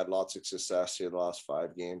they've had lots of success here the last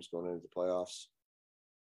 5 games going into the playoffs.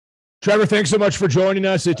 Trevor, thanks so much for joining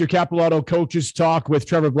us at your Capital Auto Coaches Talk with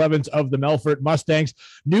Trevor Blevins of the Melfort Mustangs.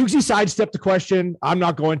 Nugsy sidestepped the question. I'm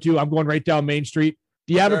not going to. I'm going right down Main Street.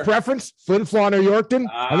 Do you have a preference, Flin Flon or Yorkton?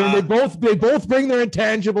 I mean, they both bring their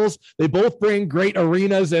intangibles. They both bring great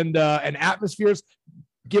arenas and atmospheres.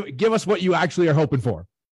 Give us what you actually are hoping for.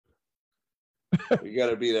 We got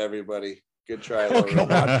to beat everybody. Good try. Oh,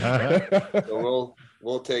 come on. So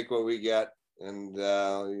we'll take what we get. And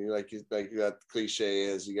like that cliche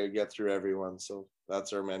is, you got to get through everyone. So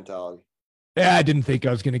that's our mentality. Yeah, I didn't think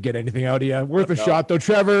I was going to get anything out of you. Worth a shot, though.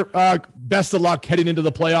 Trevor, best of luck heading into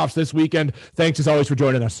the playoffs this weekend. Thanks, as always, for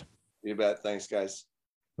joining us. You bet. Thanks, guys.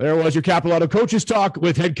 There was your Capital Auto Coaches Talk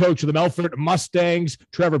with head coach of the Melfort Mustangs,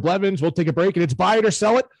 Trevor Blevins. We'll take a break, and it's buy it or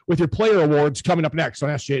sell it with your player awards coming up next on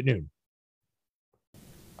SJ at Noon.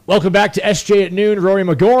 Welcome back to SJ at Noon. Rory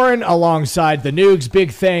McGoran alongside the Nugs.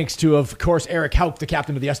 Big thanks to, of course, Eric Hauck, the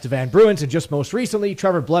captain of the Estevan Bruins, and just most recently,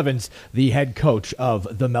 Trevor Blevins, the head coach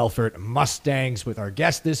of the Melfort Mustangs, with our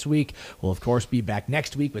guest this week. We'll, of course, be back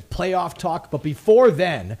next week with playoff talk. But before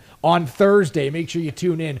then, on Thursday, make sure you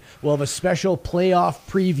tune in. We'll have a special playoff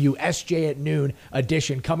preview, SJ at Noon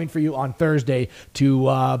edition, coming for you on Thursday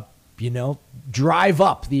to drive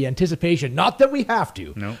up the anticipation. Not that we have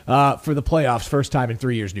to, for the playoffs, first time in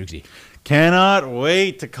 3 years, Nugsy. Cannot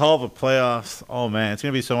wait to call the playoffs. Oh man, it's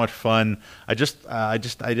gonna be so much fun. I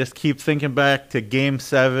just keep thinking back to Game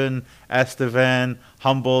 7, Estevan,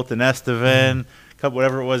 Humboldt, and Estevan.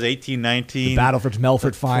 Whatever it was, 18-19. The Battleford's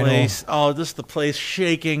Melfort final. Just the place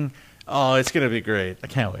shaking. Oh, it's gonna be great. I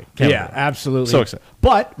can't wait. Absolutely. So excited.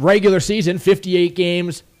 But regular season, 58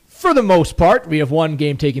 games. For the most part, we have one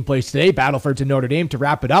game taking place today, Battleford's in Notre Dame, to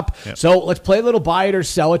wrap it up. Yep. So let's play a little buy it or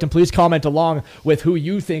sell it, and please comment along with who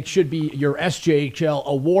you think should be your SJHL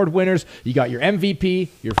award winners. You got your MVP,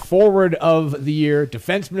 your forward of the year,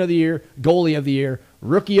 defenseman of the year, goalie of the year,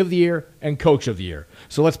 rookie of the year, and coach of the year.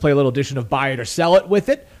 So let's play a little edition of buy it or sell it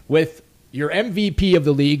with your MVP of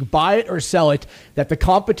the league. Buy it or sell it that the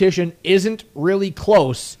competition isn't really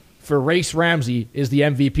close for Race Ramsey is the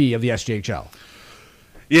MVP of the SJHL.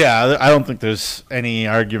 Yeah, I don't think there's any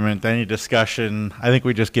argument, any discussion. I think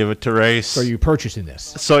we just give it to Race. So are you purchasing this?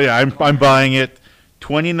 So yeah, I'm buying it.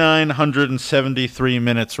 2,973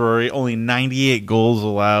 minutes, Rory. Only 98 goals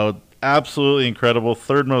allowed. Absolutely incredible.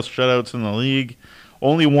 Third most shutouts in the league.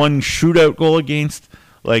 Only one shootout goal against.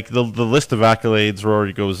 Like the list of accolades,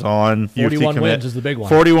 Rory, goes on. 41 wins is the big one.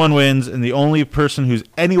 41 wins, and the only person who's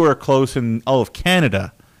anywhere close in all of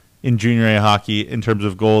Canada in junior A hockey in terms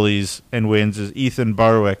of goalies and wins is Ethan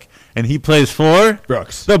Barwick, and he plays for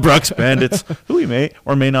Brooks, the Brooks Bandits, who we may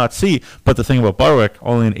or may not see. But the thing about Barwick,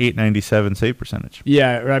 only an .897 save percentage.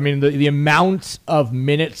 Yeah, I mean the amount of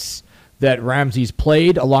minutes that Ramsey's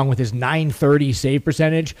played, along with his .930 save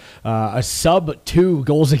percentage, a sub-2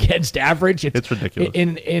 goals against average. It's ridiculous.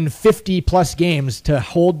 In 50-plus games, to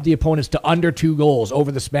hold the opponents to under 2 goals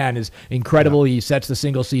over the span is incredible. Yeah. He sets the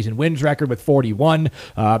single-season wins record with 41.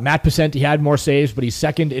 Matt Pacenti had more saves, but he's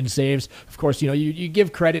second in saves. Of course, you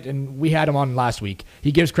give credit, and we had him on last week.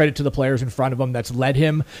 He gives credit to the players in front of him that's led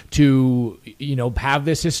him to have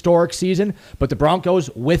this historic season. But the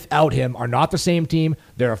Broncos, without him, are not the same team.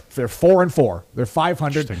 They're 4-4. They're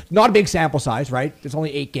 500. Not a big sample size, right? There's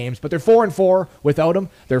only 8 games, but they're 4-4 without him.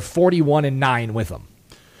 They're 41-9 with him.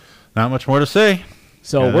 Not much more to say.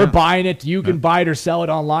 So we're buying it. You can buy it or sell it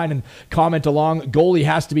online and comment along. Goalie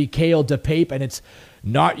has to be Kale DePape, and it's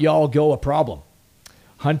not y'all go a problem.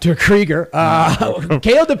 Hunter Krieger.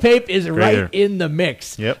 Kale DePape is right in the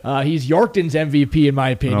mix. Yep. He's Yorkton's MVP, in my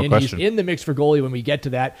opinion. No question. He's in the mix for goalie when we get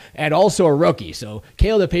to that, and also a rookie. So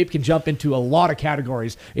Kale DePape can jump into a lot of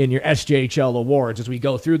categories in your SJHL awards as we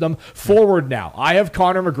go through them. Forward now. I have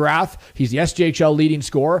Connor McGrath. He's the SJHL leading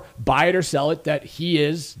scorer. Buy it or sell it that he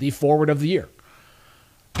is the forward of the year.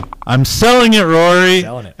 I'm selling it, Rory.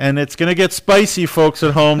 Selling it. And it's going to get spicy, folks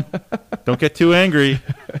at home. Don't get too angry.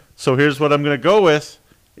 So here's what I'm going to go with.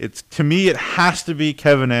 To me, it has to be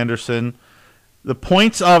Kevin Anderson. The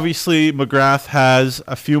points, obviously, McGrath has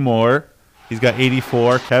a few more. He's got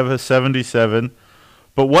 84. Kev has 77.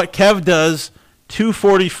 But what Kev does,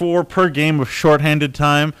 2:44 per game of shorthanded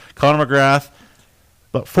time. Connor McGrath,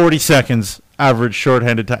 about 40 seconds average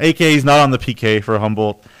shorthanded time. AKA he's not on the PK for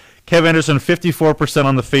Humboldt. Kev Anderson, 54%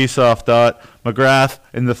 on the face-off dot. McGrath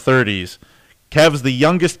in the 30s. Kev's the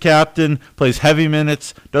youngest captain, plays heavy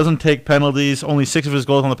minutes, doesn't take penalties, only 6 of his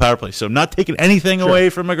goals on the power play. So not taking anything away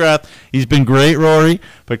from McGrath. He's been great, Rory,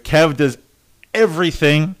 but Kev does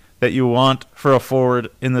everything that you want for a forward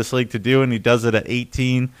in this league to do, and he does it at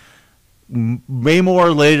 18. Way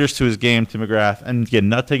more layers to his game to McGrath. And again,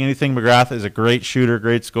 not taking anything. McGrath is a great shooter,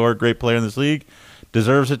 great scorer, great player in this league.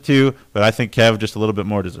 Deserves it too, but I think Kev just a little bit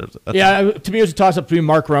more deserves it. To me, it was a toss-up between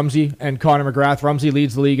Mark Rumsey and Connor McGrath. Rumsey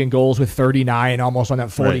leads the league in goals with 39, almost on that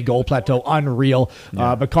 40-goal plateau. Unreal.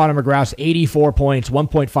 Yeah. But Connor McGrath's 84 points,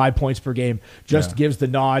 1.5 points per game, just gives the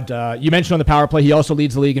nod. You mentioned on the power play, he also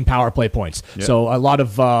leads the league in power play points. Yeah. So a lot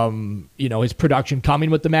of his production coming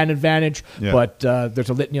with the man advantage, but there's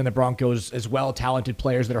a litany on the Broncos as well, talented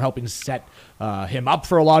players that are helping set him up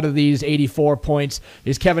for a lot of these 84 points.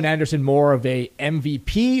 Is Kevin Anderson more of a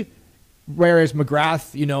MVP, whereas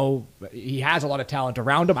McGrath, he has a lot of talent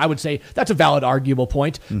around him? I would say that's a valid, arguable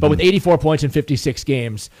point. Mm-hmm. But with 84 points in 56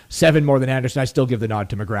 games, 7 more than Anderson, I still give the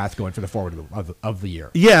nod to McGrath going for the forward of the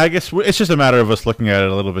year. Yeah, I guess it's just a matter of us looking at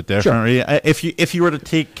it a little bit differently. Sure. If you were to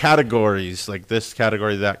take categories, like this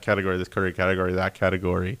category, that category, this category, that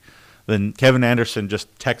category, then Kevin Anderson just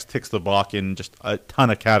ticks the block in just a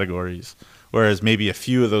ton of categories. Whereas maybe a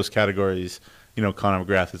few of those categories, Connor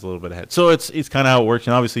McGrath is a little bit ahead. So it's kind of how it works.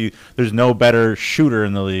 And obviously, there's no better shooter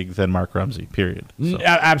in the league than Mark Rumsey, period. So.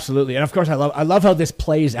 Absolutely. And, of course, I love how this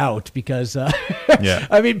plays out because,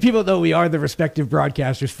 people know we are the respective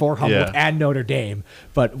broadcasters for Humboldt and Notre Dame.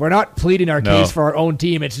 But we're not pleading our case for our own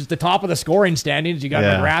team. It's just the top of the scoring standings. You got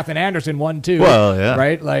McGrath and Anderson 1-2. Well, yeah.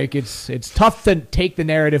 Right? Like, it's tough to take the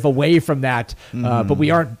narrative away from that. But we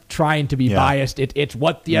aren't trying to be biased. It's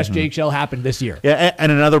what the SJHL happened this year. Yeah,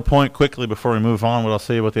 and another point quickly before we move on, what I'll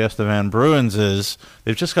say about the Estevan Bruins is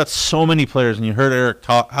they've just got so many players, and you heard Eric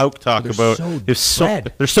Hauk talk about they're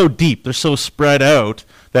so deep, they're so spread out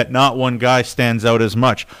that not one guy stands out as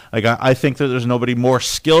much. Like I think that there's nobody more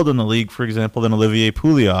skilled in the league, for example, than Olivier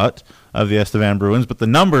Pouliot of the Estevan Bruins, but the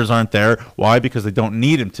numbers aren't there. Why? Because they don't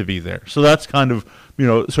need him to be there. So that's kind of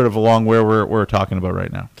sort of along where we're talking about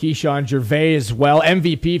right now. Keyshawn Gervais as well,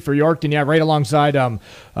 MVP for Yorkton, right alongside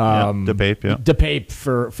DePape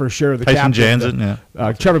for sure. The Tyson Jansen,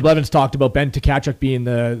 Trevor Blevins talked about Ben Tkachuk being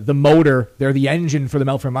the motor. They're the engine for the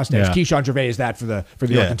Melfort Mustangs. Yeah. Keyshawn Gervais is that for the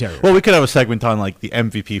Yorkton Terriers. Well, we could have a segment on like the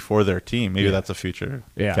MVP for their team. Maybe that's a future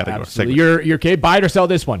category. Absolutely. You're okay. Buy it or sell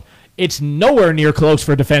this one. It's nowhere near close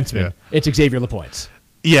for defensemen. Yeah. It's Xavier Lapointe.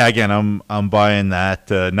 Yeah, again, I'm buying that.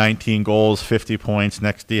 19 goals, 50 points.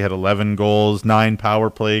 Next D had 11 goals, 9 power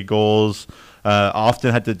play goals.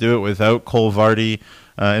 Often had to do it without Cole Vardy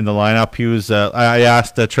in the lineup. He was. I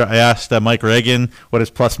asked Mike Reagan what his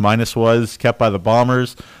plus minus was kept by the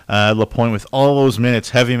Bombers. Lapointe with all those minutes,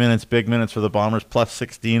 heavy minutes, big minutes for the Bombers, plus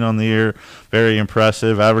 16 on the year. Very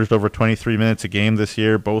impressive. Averaged over 23 minutes a game this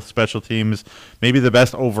year. Both special teams. Maybe the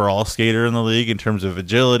best overall skater in the league in terms of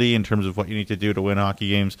agility, in terms of what you need to do to win hockey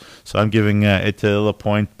games. So I'm giving it to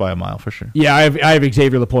Lapointe by a mile for sure. Yeah, I have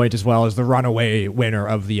Xavier Lapointe as well as the runaway winner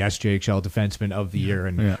of the SJHL Defenseman of the Year,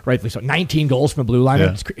 and rightfully so. 19 goals from the blue line.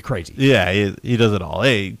 Yeah. It's crazy. Yeah, he does it all.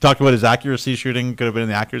 Hey, talked about his accuracy shooting. Could have been in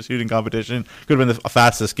the accuracy shooting competition. Could have been the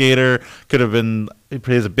fastest skater. Could have been. He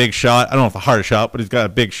has a big shot. I don't know if the hardest shot, but he's got a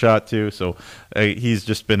big shot too. So he's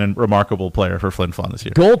just been a remarkable player for Flin Flon this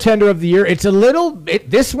year. Goaltender of the year. It's a little.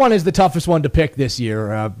 This one is the toughest one to pick this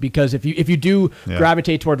year because if you do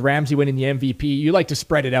gravitate toward Ramsey winning the MVP, you like to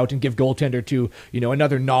spread it out and give goaltender to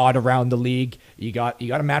another nod around the league. You got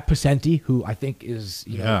a Matt Pacenti, who I think is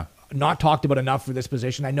not talked about enough for this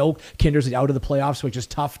position. I know Kindersley's out of the playoffs, which is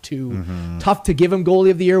tough to give him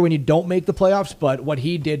goalie of the year when you don't make the playoffs, but what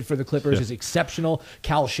he did for the Clippers is exceptional.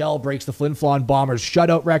 Cal Shell breaks the Flin Flon Bombers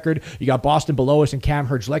shutout record. You got Boston Belois and Cam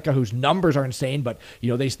Herjlicka, whose numbers are insane, but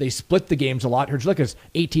they split the games a lot. Herjlicka's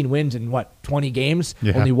 18 wins in 20 games,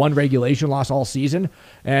 only 1 regulation loss all season,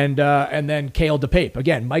 and then Cale DePape.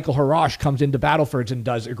 Again, Michael Harash comes into Battlefords and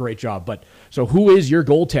does a great job. But so who is your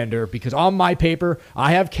goaltender? Because on my paper,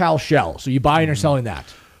 I have Cal Shell. So you buying or selling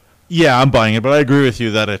that? Yeah, I'm buying it, but I agree with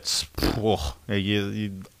you that it's so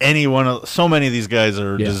many of these guys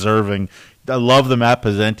are deserving. I love the Matt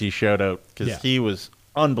Pacenti shout out because he was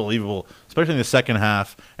unbelievable, especially in the second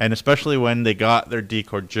half, and especially when they got their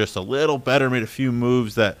decor just a little better, made a few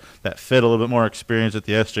moves that fit a little bit more experience at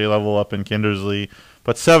the SJ level up in Kindersley.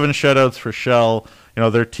 But 7 shutouts for Shell.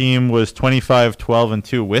 Their team was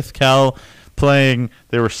 25-12-2 with Cal playing.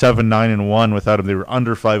 They were 7-9-1 without him. They were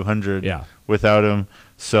under 500 without him.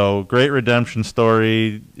 So great redemption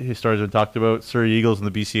story. His stories been talked about. Surrey Eagles in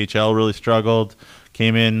the BCHL really struggled.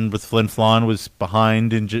 came in with Flin Flon, was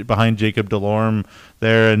behind Jacob Delorme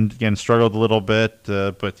there, and again struggled a little bit,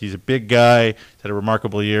 but he's a big guy. He's had a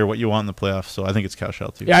remarkable year. What you want in the playoffs? So I think it's Cal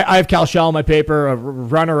Shell too. Yeah, I have Cal Shell on my paper. A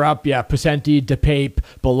runner-up, Pacenti, DePape,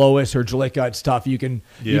 Belois, or Jalika. It's tough. You can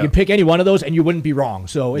pick any one of those, and you wouldn't be wrong.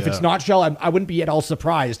 So if it's not Shell, I wouldn't be at all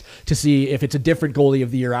surprised to see if it's a different goalie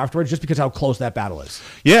of the year afterwards, just because how close that battle is.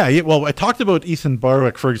 Yeah. Well, I talked about Ethan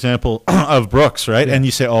Barwick, for example, of Brooks, right? Yeah. And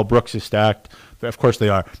you say, oh, Brooks is stacked. Of course they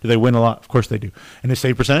are. Do they win a lot? Of course they do. And his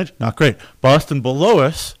save percentage? Not great. Boston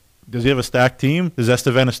Belois, does he have a stacked team? Is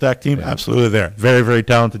Estevan a stacked team? Yeah. Absolutely there. Very, very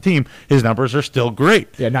talented team. His numbers are still great.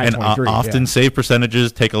 Yeah, 923. And often save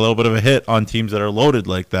percentages take a little bit of a hit on teams that are loaded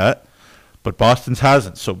like that. But Boston's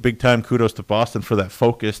hasn't. So big time kudos to Boston for that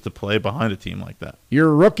focus to play behind a team like that.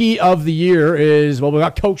 Your rookie of the year is, well, we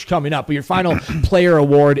got coach coming up, but your final player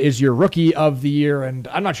award is your rookie of the year. And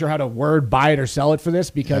I'm not sure how to buy it or sell it for this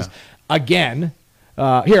because, again,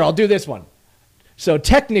 here, I'll do this one. So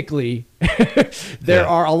technically, there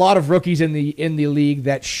are a lot of rookies in the league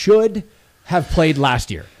that should have played last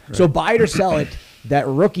year. Right. So buy it or sell it. That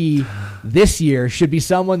rookie this year should be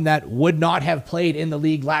someone that would not have played in the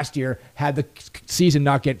league last year had the season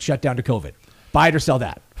not get shut down to COVID. Buy it or sell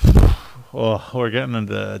that. Well, we're getting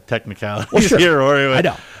into technicalities here, Rory. I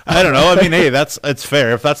don't know. I mean, hey, it's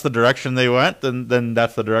fair. If that's the direction they went, then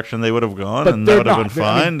that's the direction they would have gone, and that would have been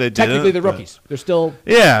fine. I mean, they technically the rookies. They're still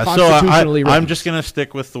constitutionally rookies. I'm just going to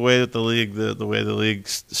stick with the way that the league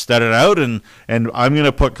started out, and I'm going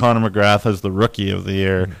to put Connor McGrath as the rookie of the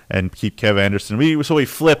year and keep Kev Anderson. We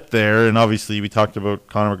flipped there, and obviously we talked about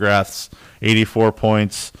Connor McGrath's 84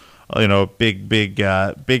 points.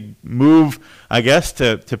 Big move, I guess,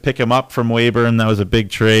 to pick him up from Weyburn. That was a big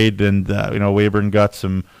trade, and Weyburn got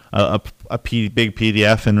some big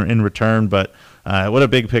PDF in return. But what a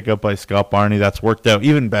big pickup by Scott Barney. That's worked out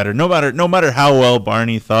even better. No matter how well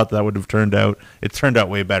Barney thought that would have turned out, it turned out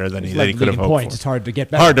way better than he could have hoped for. It's hard to get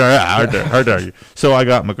better. Hard to argue. So I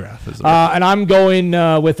got McGrath as and I'm going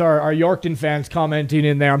with our Yorkton fans commenting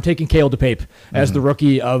in there. I'm taking Cale DePape as the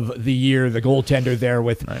rookie of the year, the goaltender there,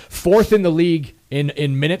 with fourth in the league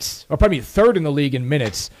in minutes, or probably third in the league in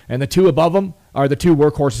minutes, and the two above them are the two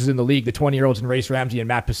workhorses in the league, the 20-year-olds in Race Ramsey and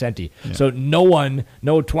Matt Pacenti. Yeah. So no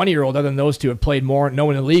 20-year-old other than those two have played more. No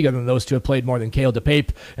one in the league other than those two have played more than Cale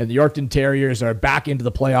DePape. And the Yorkton Terriers are back into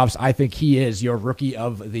the playoffs. I think he is your rookie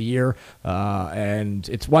of the year. And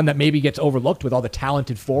it's one that maybe gets overlooked with all the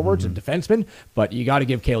talented forwards and defensemen, but you got to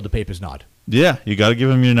give Cale DePape his nod. Yeah, you got to give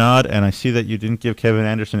him your nod, and I see that you didn't give Kevin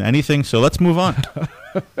Anderson anything, so let's move on.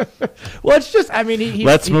 Well, it's just, I mean,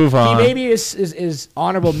 let's move on. He maybe is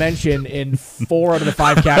honorable mention in 4 out of the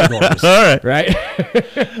 5 categories. All right?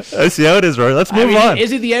 I see how it is, Roy. Let's move on. Is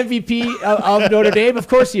he the MVP of Notre Dame? Of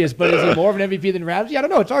course he is, but is he more of an MVP than Ramsey? I don't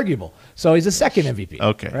know. It's arguable. So he's the second MVP.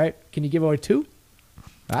 Okay. Right? Can you give away 2?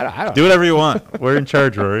 I don't do whatever you want. We're in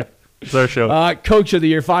charge, Rory. It's our show. Coach of the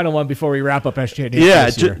year, final one before we wrap up SJ. Yeah,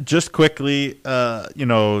 just quickly,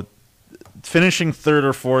 finishing third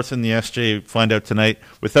or fourth in the SJ, find out tonight,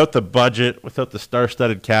 without the budget, without the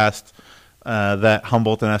star-studded cast that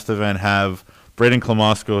Humboldt and Estevan have. Braden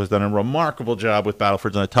Klamosko has done a remarkable job with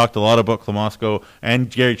Battlefords, and I talked a lot about Klamosko and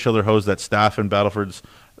Gary Chillerhose, that staff in Battlefords.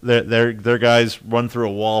 Their guys run through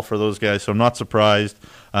a wall for those guys, so I'm not surprised.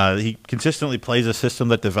 He consistently plays a system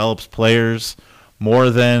that develops players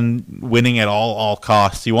more than winning at all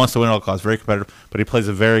costs. He wants to win at all costs, very competitive, but he plays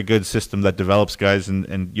a very good system that develops guys,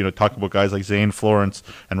 and talk about guys like Zane Florence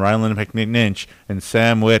and Ryland McNinch and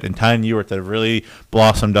Sam Witt and Tyne Ewert that have really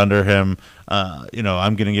blossomed under him.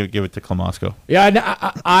 I'm going to give it to Klamosko.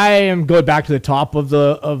 Yeah, I am going back to the top of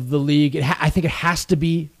the league. I think it has to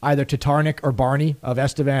be either Tatarnik or Barney of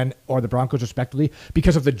Estevan or the Broncos, respectively,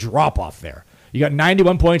 because of the drop-off there. You got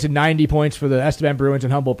 91 points and 90 points for the Estevan Bruins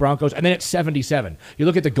and Humboldt Broncos, and then it's 77. You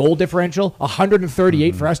look at the goal differential,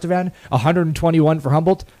 138 for Estevan, 121 for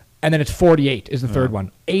Humboldt, and then it's 48 is the third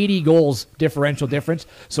one. 80 goals differential difference.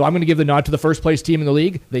 So I'm going to give the nod to the first place team in the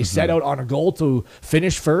league. They set out on a goal to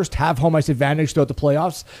finish first, have home ice advantage throughout the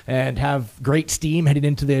playoffs, and have great steam heading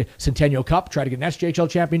into the Centennial Cup, try to get an SJHL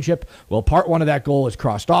championship. Well, part one of that goal is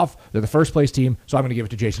crossed off. They're the first place team, so I'm going to give it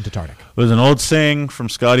to Jason Tatarnik. It was an old saying from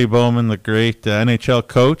Scotty Bowman, the great NHL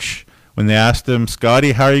coach. When they asked him,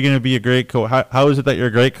 Scotty, how are you going to be a great coach? How is it that you're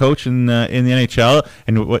a great coach in the NHL?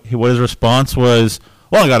 And what his response was,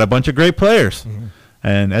 well, I got a bunch of great players.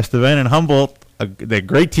 And Estevan and Humboldt, they're a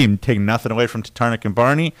great team, taking nothing away from Tatarnik and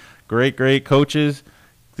Barney. Great coaches.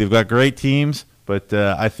 They've got great teams, but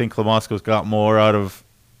I think Klamosko's got more out of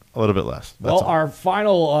a little bit less. That's all. Our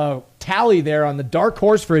final tally there on the dark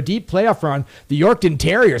horse for a deep playoff run. The Yorkton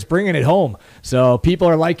Terriers bringing it home. So people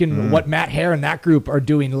are liking what Matt Hare and that group are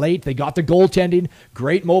doing late. They got the goaltending,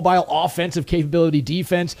 great mobile offensive capability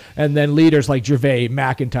defense, and then leaders like Gervais,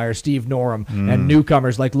 McIntyre, Steve Norum, and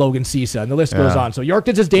newcomers like Logan Cisa, and the list goes on. So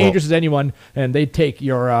Yorkton's as dangerous as anyone, and they take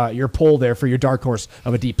your poll there for your dark horse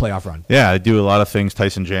of a deep playoff run. Yeah, they do a lot of things.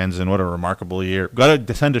 Tyson Jansen, what a remarkable year. Got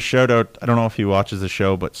to send a shout out. I don't know if he watches the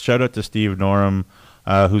show, but shout out to Steve Norum,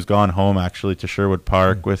 who's gone home actually to Sherwood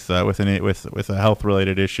Park with a health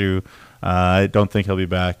related issue. I don't think he'll be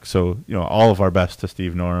back. So, all of our best to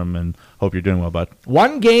Steve Norum, and hope you're doing well, bud.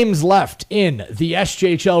 1 game's left in the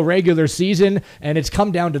SJHL regular season, and it's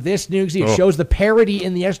come down to this, Newsy. It shows the parity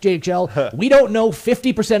in the SJHL. We don't know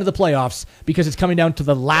 50% of the playoffs because it's coming down to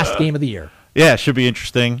the last game of the year. Yeah, it should be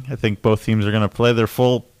interesting. I think both teams are going to play their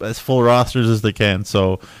full rosters as they can.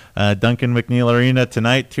 So, Duncan McNeil Arena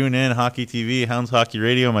tonight. Tune in, Hockey TV, Hounds Hockey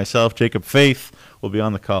Radio. Myself, Jacob Faith, will be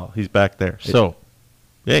on the call. He's back there. So,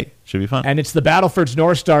 yay, should be fun. And it's the Battleford's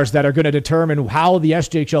North Stars that are going to determine how the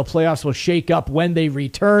SJHL playoffs will shake up when they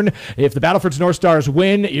return. If the Battleford's North Stars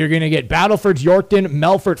win, you're going to get Battleford's Yorkton,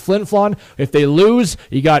 Melfort, Flin Flon. If they lose,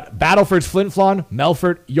 you got Battleford's Flin Flon,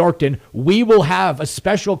 Melfort, Yorkton. We will have a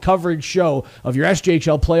special coverage show of your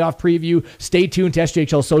SJHL playoff preview. Stay tuned to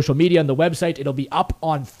SJHL social media and the website. It'll be up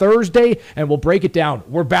on Thursday, and we'll break it down.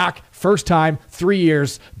 We're back, first time, 3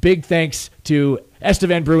 years. Big thanks to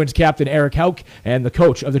Estevan Bruins captain Eric Hauk and the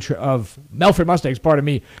coach of Melfort Mustangs,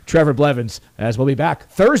 Trevor Blevins, as we'll be back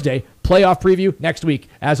Thursday. Playoff preview next week.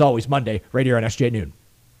 As always, Monday, right here on SJ Noon.